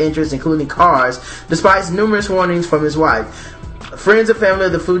various interests, including cars, despite numerous warnings from his wife. Friends and family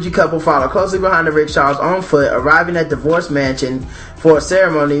of the Fuji couple followed closely behind the rickshaws on foot, arriving at Divorce Mansion for a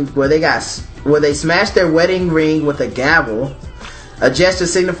ceremony where they smashed their wedding ring with a gavel, a gesture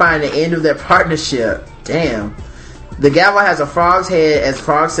signifying the end of their partnership. Damn. The gavel has a frog's head, as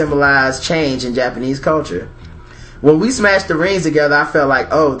frogs symbolize change in Japanese culture. When we smashed the rings together, I felt like,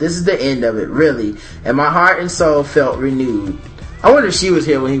 oh, this is the end of it, really. And my heart and soul felt renewed. I wonder if she was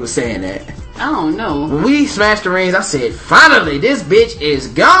here when he was saying that. I don't know. When we smashed the rings, I said, finally, this bitch is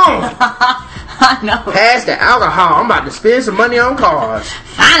gone. I know. Past the alcohol, I'm about to spend some money on cars.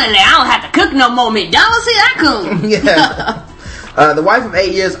 Finally, I don't have to cook no more McDonald's. See, I cook. Yeah. The wife of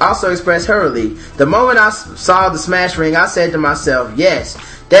 8 years also expressed her relief. The moment I saw the smash ring, I said to myself, yes,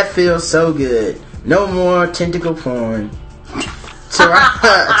 that feels so good. No more tentacle porn.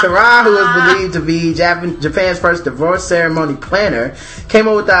 Terai, who is believed to be Japan's first divorce ceremony planner, came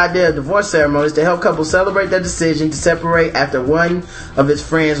up with the idea of divorce ceremonies to help couples celebrate their decision to separate after one of his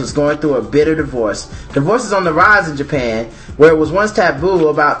friends was going through a bitter divorce. Divorce is on the rise in Japan, where it was once taboo.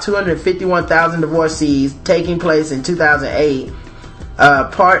 About 251,000 divorcees taking place in 2008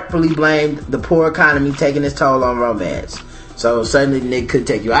 partly blamed the poor economy taking its toll on romance. So suddenly the nigga couldn't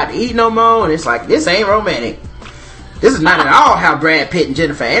take you out to eat no more, and it's like, this ain't romantic. This is not at all how Brad Pitt and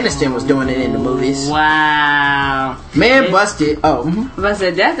Jennifer Aniston was doing it in the movies. Wow. Man busted. If I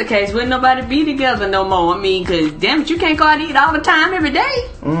said that's the case, wouldn't nobody be together no more. I mean, because damn it, you can't go out and eat all the time every day.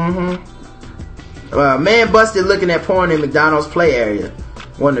 Man busted looking at porn in McDonald's play area.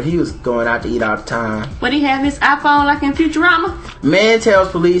 Wonder if he was going out to eat all the time. Would he have his iPhone like in Futurama? Man tells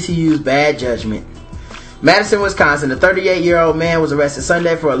police he used bad judgment. Madison, Wisconsin, a 38-year-old man was arrested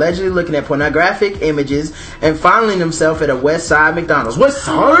Sunday for allegedly looking at pornographic images and fondling himself at a West Side McDonald's. West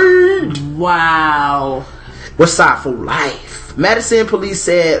Side! Wow. West Side for life. Madison police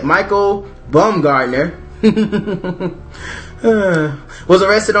said Michael Baumgartner was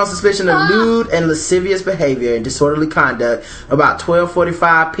arrested on suspicion of lewd and lascivious behavior and disorderly conduct about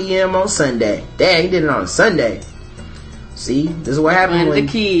 12:45 p.m. on Sunday. Dang, he did it on a Sunday. See, this is what happens when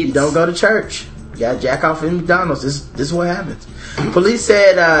you don't go to church. You gotta jack off in McDonald's. This is what happens. Police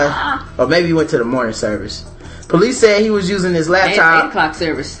said, or maybe he went to the morning service. Police said he was using his laptop. 8 o'clock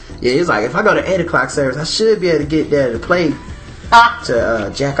service. Yeah, he's like, if I go to 8 o'clock service, I should be able to get there to play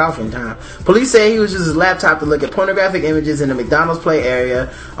to jack off in time. Police say he was using his laptop to look at pornographic images in the McDonald's play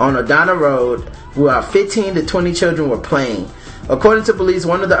area on O'Donnell Road where 15 to 20 children were playing. According to police,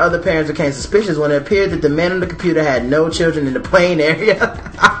 one of the other parents became suspicious when it appeared that the man on the computer had no children in the playing area.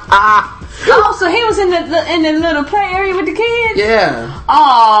 Oh, so he was in the little play area with the kids? Yeah.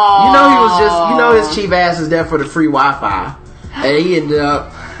 Oh. You know his cheap ass was there for the free Wi-Fi. And he ended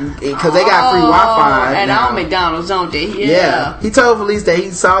up, because they got free Wi-Fi. And all McDonald's, don't they? Yeah. He told police that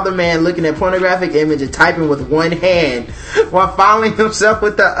he saw the man looking at pornographic images and typing with one hand while fouling himself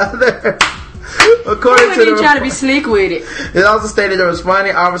with the other. According to the trying to be slick with it. It also stated the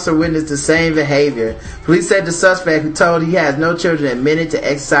responding officer witnessed the same behavior. Police said the suspect, who told he has no children, admitted to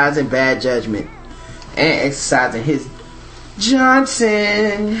exercising bad judgment and exercising his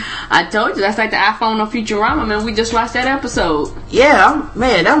Johnson. I told you that's like the iPhone on Futurama, man. We just watched that episode. Yeah,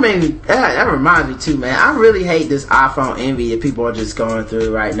 man, that reminds me too, man. I really hate this iPhone envy that people are just going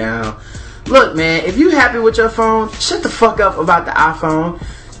through right now. Look, man, if you happy with your phone, shut the fuck up about the iPhone.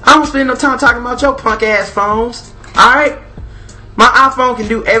 I don't spend no time talking about your punk ass phones. Alright? My iPhone can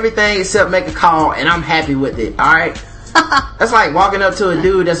do everything except make a call, and I'm happy with it. Alright? That's like walking up to a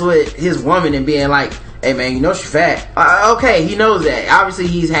dude that's with his woman and being like, hey man, you know she fat. Okay, he knows that. Obviously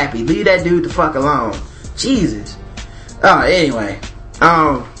he's happy. Leave that dude the fuck alone. Jesus. Anyway.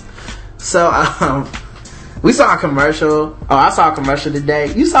 We saw a commercial. Oh, I saw a commercial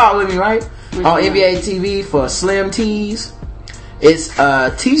today. You saw it with me, right? On NBA TV for Slim Tees. It's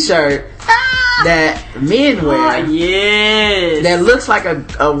a t-shirt that men wear. Yes. That looks like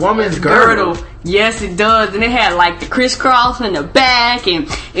a woman's girdle. Yes, it does. And it had like the crisscross in the back, and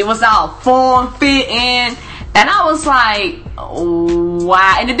it was all form fit in. And I was like, oh,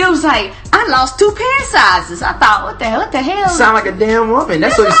 wow. And the dude was like, I lost 2 pant sizes. I thought, what the hell? Sound like a damn woman.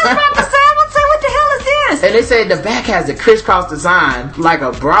 That's what he said. What the hell is this? And they said the back has the crisscross design, like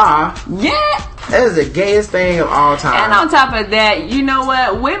a bra. Yeah. That is the gayest thing of all time. And on top of that, you know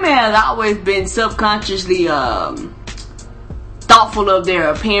what? Women have always been subconsciously thoughtful of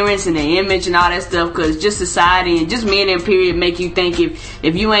their appearance and their image and all that stuff, because just society and just men in period make you think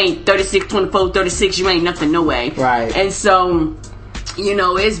if you ain't 36, 24, 36, you ain't nothing no way. Right. And so, you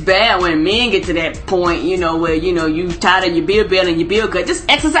know, it's bad when men get to that point, you know, where, you know, you tired of your beer bill and your bill cut. Just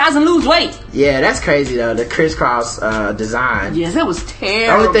exercise and lose weight. Yeah, that's crazy though, the crisscross design. Yes, that was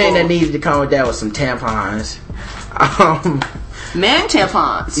terrible. The only thing that needed to come with that was some tampons. Man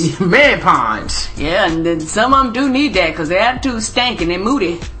tampons. Man pons. Yeah, and then some of them do need that because their attitudes stank and they're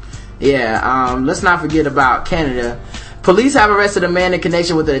moody. Yeah, let's not forget about Canada. Police have arrested a man in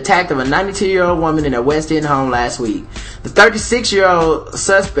connection with the attack of a 92-year-old woman in a West End home last week. The 36-year-old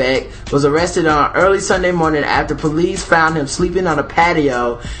suspect was arrested on early Sunday morning after police found him sleeping on a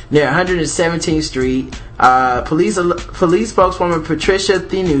patio near 117th Street. Police spokeswoman Patricia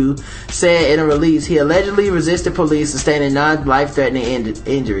Thinu said in a release he allegedly resisted police, sustaining non-life-threatening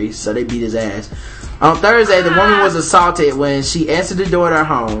injuries, so they beat his ass. On Thursday, the woman was assaulted when she answered the door to her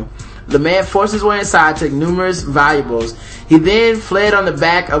home. The man forced his way inside, took numerous valuables. He then fled on the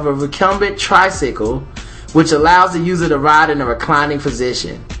back of a recumbent tricycle, which allows the user to ride in a reclining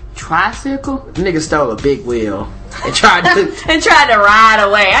position. Tricycle? The nigga stole a big wheel and tried to ride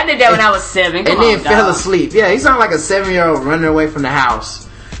away. I did that when I was 7. Then fell asleep. Yeah, he sounded like a 7-year-old running away from the house.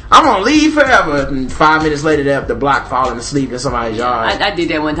 I'm gonna leave forever. And 5 minutes later, they're up the block falling asleep in somebody's yard. I did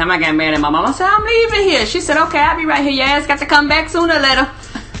that one time. I got mad at my mom. I said, I'm leaving here. She said, okay, I'll be right here. Your ass got to come back sooner or later.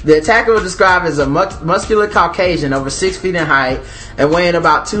 The attacker was described as a muscular Caucasian over 6 feet in height and weighing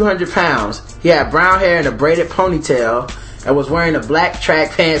about 200 pounds. He had brown hair and a braided ponytail and was wearing a black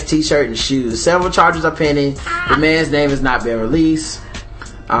track pants, t-shirt, and shoes. Several charges are pending. The man's name has not been released.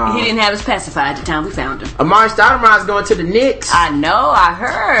 He didn't have his pacifier at the time we found him. Amari Stoudemire is going to the Knicks. I know, I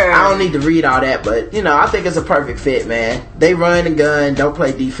heard. I don't need to read all that, but, I think it's a perfect fit, man. They run and gun, don't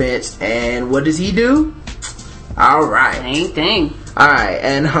play defense, and what does he do? All right. Same thing. All right,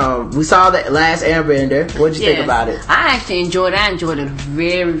 and we saw that last Airbender. What did you think about it? I actually enjoyed it. I enjoyed it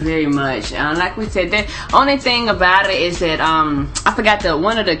very, very much. Like we said, the only thing about it is that I forgot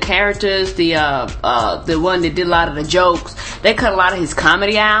one of the characters, the one that did a lot of the jokes. They cut a lot of his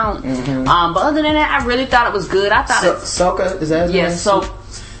comedy out. Mm-hmm. But other than that, I really thought it was good. I thought Soka, is that his name? Yeah, so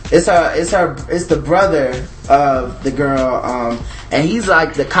it's the brother of the girl, and he's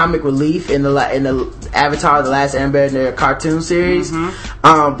like the comic relief in the Avatar: The Last Airbender cartoon series.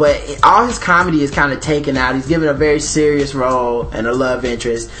 Mm-hmm. But all his comedy is kind of taken out. He's given a very serious role and a love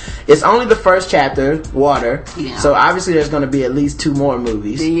interest. It's only the first chapter, Water. Yeah. So obviously there's going to be at least 2 more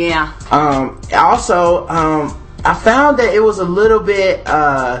movies. Yeah. Also, I found that it was a little bit.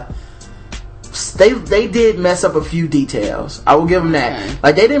 They did mess up a few details. I will give them that. Okay.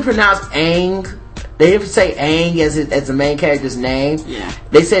 Like, they didn't pronounce Aang. They didn't say Aang as the main character's name. Yeah.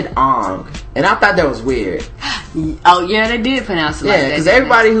 They said Ong. And I thought that was weird. Oh, yeah, they did pronounce it like that. Yeah, because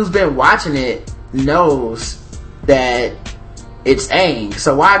everybody who's been watching it knows that it's Aang.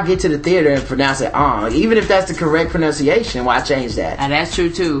 So why get to the theater and pronounce it Ong? Even if that's the correct pronunciation, why change that? That's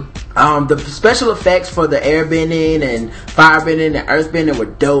true, too. The special effects for the airbending and firebending and earthbending were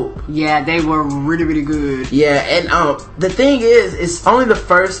dope. Yeah, they were really, really good. Yeah, and the thing is, it's only the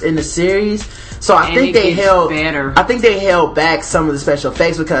first in the series, so I think they held back some of the special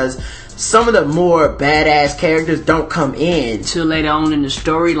effects because some of the more badass characters don't come in till later on in the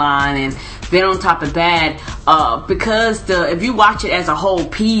storyline. And then on top of that, because if you watch it as a whole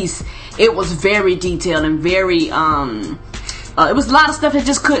piece, it was very detailed and very it was a lot of stuff that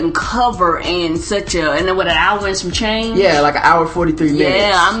just couldn't cover in and then with an hour and some change. Yeah, like an hour 43 minutes.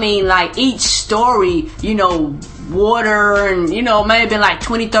 Yeah, I mean, like each story, Water, and may have been like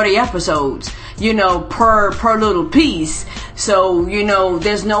 20-30 episodes, per little piece. So,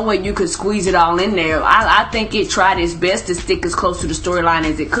 there's no way you could squeeze it all in there. I think it tried its best to stick as close to the storyline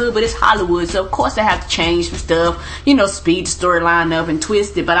as it could, but it's Hollywood, so of course they have to change some stuff, speed the storyline up and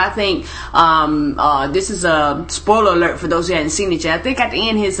twist it. But I think this is a spoiler alert for those who hadn't seen it yet. I think at the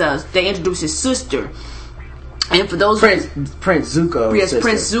end they introduced his sister. And for those Prince Zuko's yes, sister.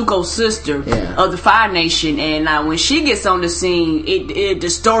 Prince Zuko's sister of the Fire Nation, and when she gets on the scene, the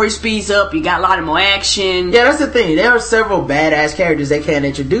story speeds up. You got a lot more action. Yeah, that's the thing. There are several badass characters they can't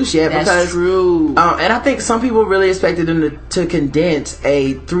introduce yet. That's true. And I think some people really expected them to condense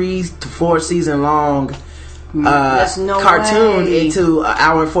a 3 to 4 season long cartoon into an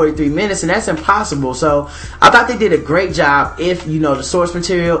hour and 43 minutes, and that's impossible. So I thought they did a great job. If you know the source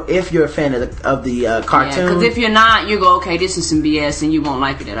material, if you're a fan of the cartoon, because if you're not, you go, okay, this is some BS, and you won't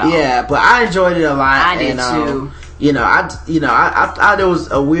like it at all. Yeah, but I enjoyed it a lot. I did too. I thought it was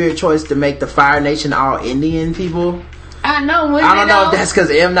a weird choice to make the Fire Nation all Indian people. I know. I don't know if that's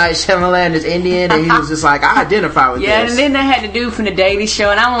because M. Night Shyamalan is Indian and he was just like, I identify with this. Yeah, and then they had to do from the Daily Show,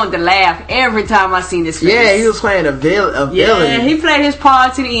 and I wanted to laugh every time I seen this face. Yeah, he was playing a villain. Yeah, he played his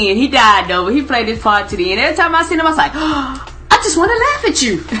part to the end. He died though, but he played his part to the end. Every time I seen him, I was like, I just want to laugh at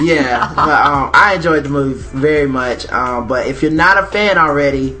you. Yeah, but I enjoyed the movie very much. But if you're not a fan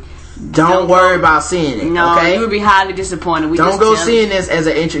already, don't worry about seeing it. No, okay? you would be highly disappointed. Don't go seeing this as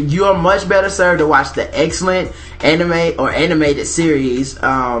an intro. You are much better served to watch the excellent anime or animated series. You're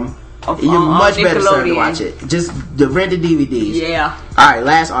much better served to watch it. Just the rented DVDs. Yeah. Alright,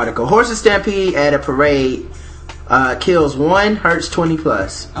 last article. Horses stampede at a parade kills 1, hurts 20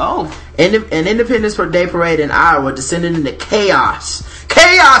 plus. Oh. An Independence Day parade in Iowa descended into chaos.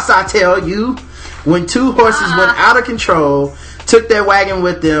 Chaos, I tell you! When 2 horses went out of control, took their wagon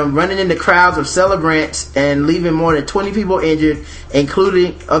with them, running into crowds of celebrants and leaving more than 20 people injured,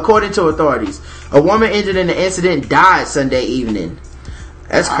 according to authorities. A woman injured in the incident died Sunday evening.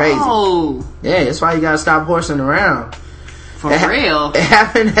 That's crazy. Oh. Yeah, that's why you gotta stop horsing around. For real? It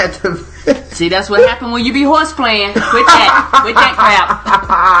happened at the... See, that's what happened when you be horse playing. Quit that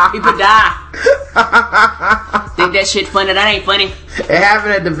crap. People die. Think that shit funny? That ain't funny. It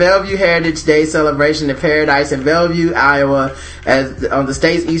happened at the Bellevue Heritage Day celebration in Paradise in Bellevue, Iowa, on the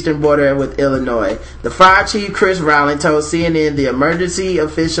state's eastern border with Illinois. The fire chief, Chris Rowland, told CNN the emergency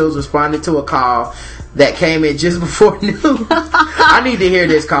officials responded to a call that came in just before noon. I need to hear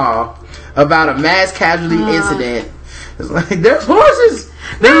this call about a mass casualty incident. It's like, there's horses.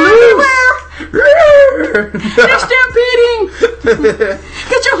 They're loose. They're stampeding.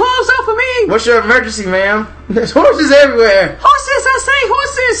 Get your horse off of me. What's your emergency, ma'am? There's horses everywhere. Horses, I say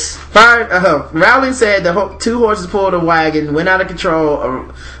horses. Rowling said the two horses pulled a wagon, went out of control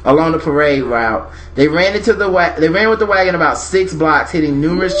along the parade route. They ran with the wagon about 6 blocks, hitting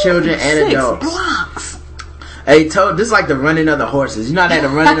numerous children and adults. 6 blocks. This is like the running of the horses. You know how they had the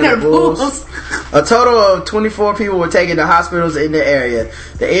running of the bulls? A total of 24 people were taken to hospitals in the area.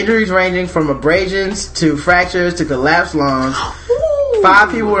 The injuries ranging from abrasions to fractures to collapsed lungs.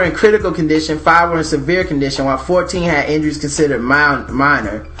 5 people were in critical condition, 5 were in severe condition, while 14 had injuries considered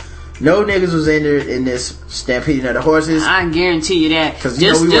minor. No niggas was injured in this stampeding of the horses. I guarantee you that. Because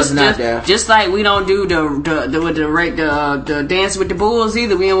we wasn't out there. Just like we don't do the dance with the bulls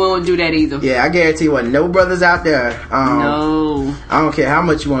either, we won't do that either. Yeah, I guarantee you wasn't no brothers out there. No. I don't care how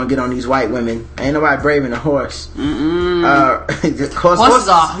much you want to get on these white women. Ain't nobody braving a horse. Horses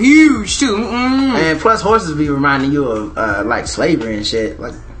are huge too. And plus horses be reminding you of like slavery and shit.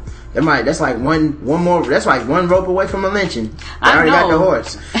 Like that's like one more. That's like one rope away from a lynching. They already got the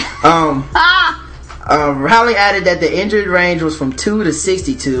horse. Rowling added that the injured range was from 2 to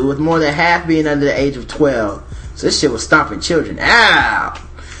 62, with more than half being under the age of 12. So this shit was stomping children. Ow!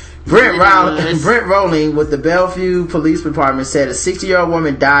 Brent Rowling with the Bellevue Police Department said a 60-year-old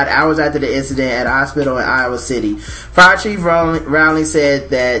woman died hours after the incident at a hospital in Iowa City. Fire Chief Rowling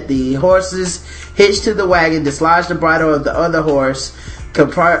said that the horses hitched to the wagon dislodged the bridle of the other horse,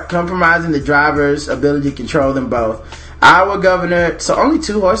 compromising the driver's ability to control them both. Iowa governor, so only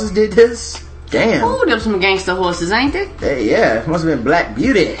 2 horses did this? Damn. Ooh, them some gangster horses, ain't they? Yeah, must have been Black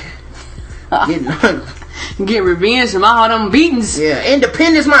Beauty. Get revenge from all them beatings. Yeah,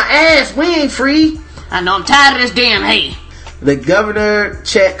 independence my ass, we ain't free. I know, I'm tired of this damn hay. The governor,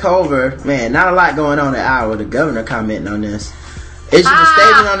 Chet Culver, man, not a lot going on in Iowa. The governor commenting on this. Issued a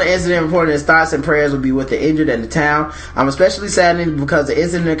statement on the incident, reporting his thoughts and prayers will be with the injured and the town. I'm especially saddened because the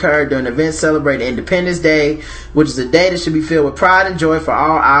incident occurred during an event celebrating Independence Day, which is a day that should be filled with pride and joy for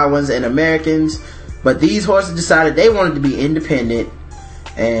all Iowans and Americans. But these horses decided they wanted to be independent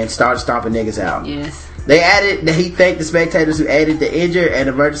and started stomping niggas out. Yes. They added that he thanked the spectators who aided the injured and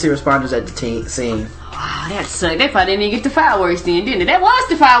emergency responders at the scene. Wow, that sucked. They probably didn't even get the fireworks then, didn't they? That was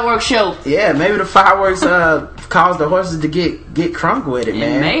the fireworks show. Yeah, maybe the fireworks caused the horses to get crunk with it,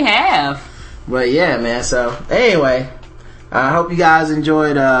 man. It may have. But yeah, man. So anyway, I hope you guys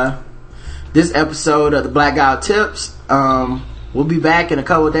enjoyed this episode of the Blackout Tips. We'll be back in a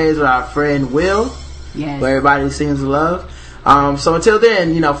couple of days with our friend Will. Yes. Where everybody sings love. So until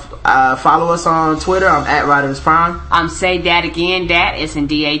then, follow us on Twitter. I'm at Rodimus Prime. I'm Say Dat Again. Dat is in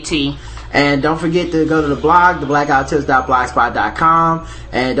DAT. And don't forget to go to the blog, theblackouttips.blogspot.com.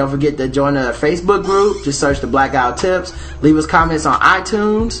 And don't forget to join the Facebook group. Just search the Blackout Tips. Leave us comments on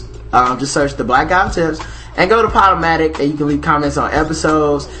iTunes. Just search the Blackout Tips. And go to Podomatic, and you can leave comments on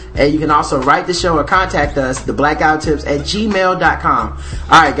episodes. And you can also write the show or contact us, theblackouttips@gmail.com.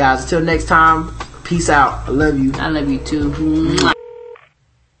 Alright guys, until next time, peace out. I love you. I love you too. Mwah.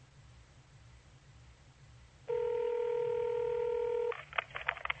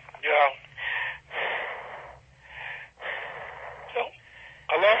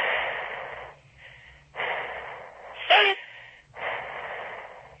 Hello? Say?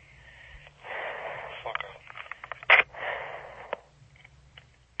 Fuck up.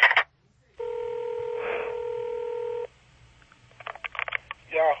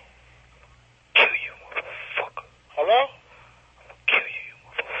 Yo. Kill you, motherfucker. Hello? I'm gonna kill you, you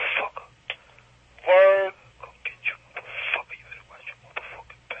motherfucker. Word. Gonna get you, motherfucker. You better watch your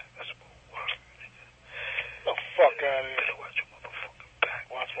motherfucking back. That's my word, nigga. The fuck out of here. Better watch your motherfucking back.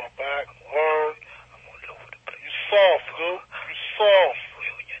 Watch my back. Word. I'm all over the place. You soft, dude. You soft.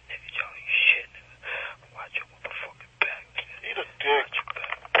 You and your nigga, y'all ain't shit, nigga. Watch your motherfucking back. Eat a dick. Watch your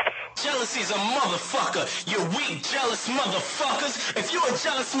back. Jealousy's a motherfucker, you weak, jealous motherfuckers. If you a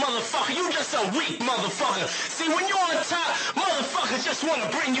jealous motherfucker, you just a weak motherfucker. See, when you on top, motherfuckers just wanna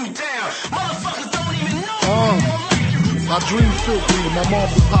bring you down. Motherfuckers don't even know. My dream filthy, my mom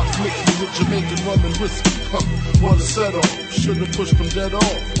and pops mixed me with Jamaican rum and whiskey. Wanna set off, should've pushed them dead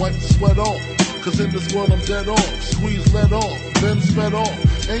off. Wipe the sweat off, cause in this world I'm dead off. Squeeze lead off, then sped off.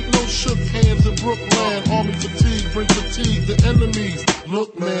 Ain't no shook hands in Brooklyn. Army fatigue, bring fatigue to enemies.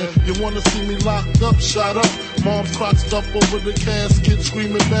 Look man, you wanna see me locked up, shot up. Mom's crotched up over the casket,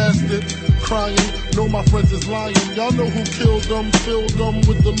 screaming bastard. Crying, know my friends is lying. Y'all know who killed them, filled them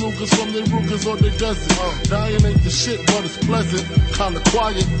with the Lugas from their Rugas or their desert. Dying ain't the shit, but it's pleasant. Kinda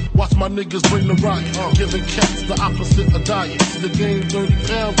quiet, watch my niggas bring the riot. Giving cats the opposite of diet. See the game 30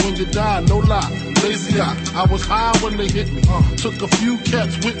 pounds when you die, no lie. lazy eye. I was high when they hit me. Took a few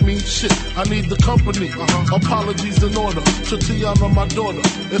cats with me. Shit, I need the company. Apologies in order to Tiana, my daughter.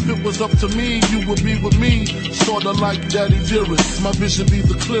 If it was up to me, you would be with me. Sorta like Daddy Dearest. My vision be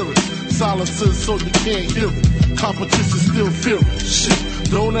the clearest. Silences so you can't hear it. Competition still fearless.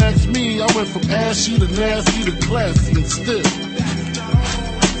 Shit, don't ask me. I went from ashy to nasty to classy and still.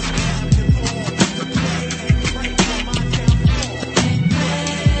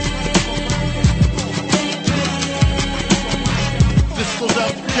 This goes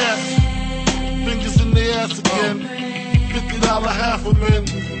out to cats. Fingers in their ass again. $50 half a man.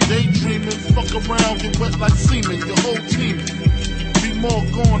 Daydreaming, fuck around, get wet like semen. Your whole team. Be more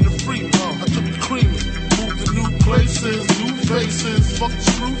going to free. I took the creaming. Moved to new places, new faces. Fuck the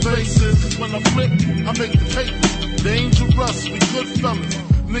screw faces. When I flip, I make the papers. Dangerous, we good fellas.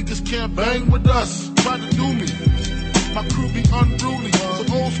 Niggas can't bang with us. Try to do me. My crew be unruly.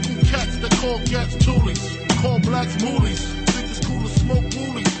 Some old school cats that call cats toolies. Call blacks moolies. Think it's cool to smoke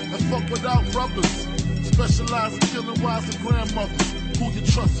woolies and fuck without rubbers. Specialize in killing wives and grandmothers. Who you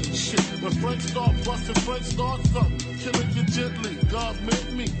trust and shit. When Frank start busting, Frank starts up. Killing you gently. God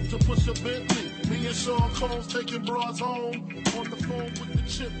meant me to push a Bentley. Me and Sean Combs taking broads home. On the phone with the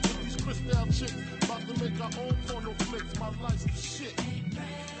chip. With these crystal chicks. About to make our own porno flicks. My life's the shit.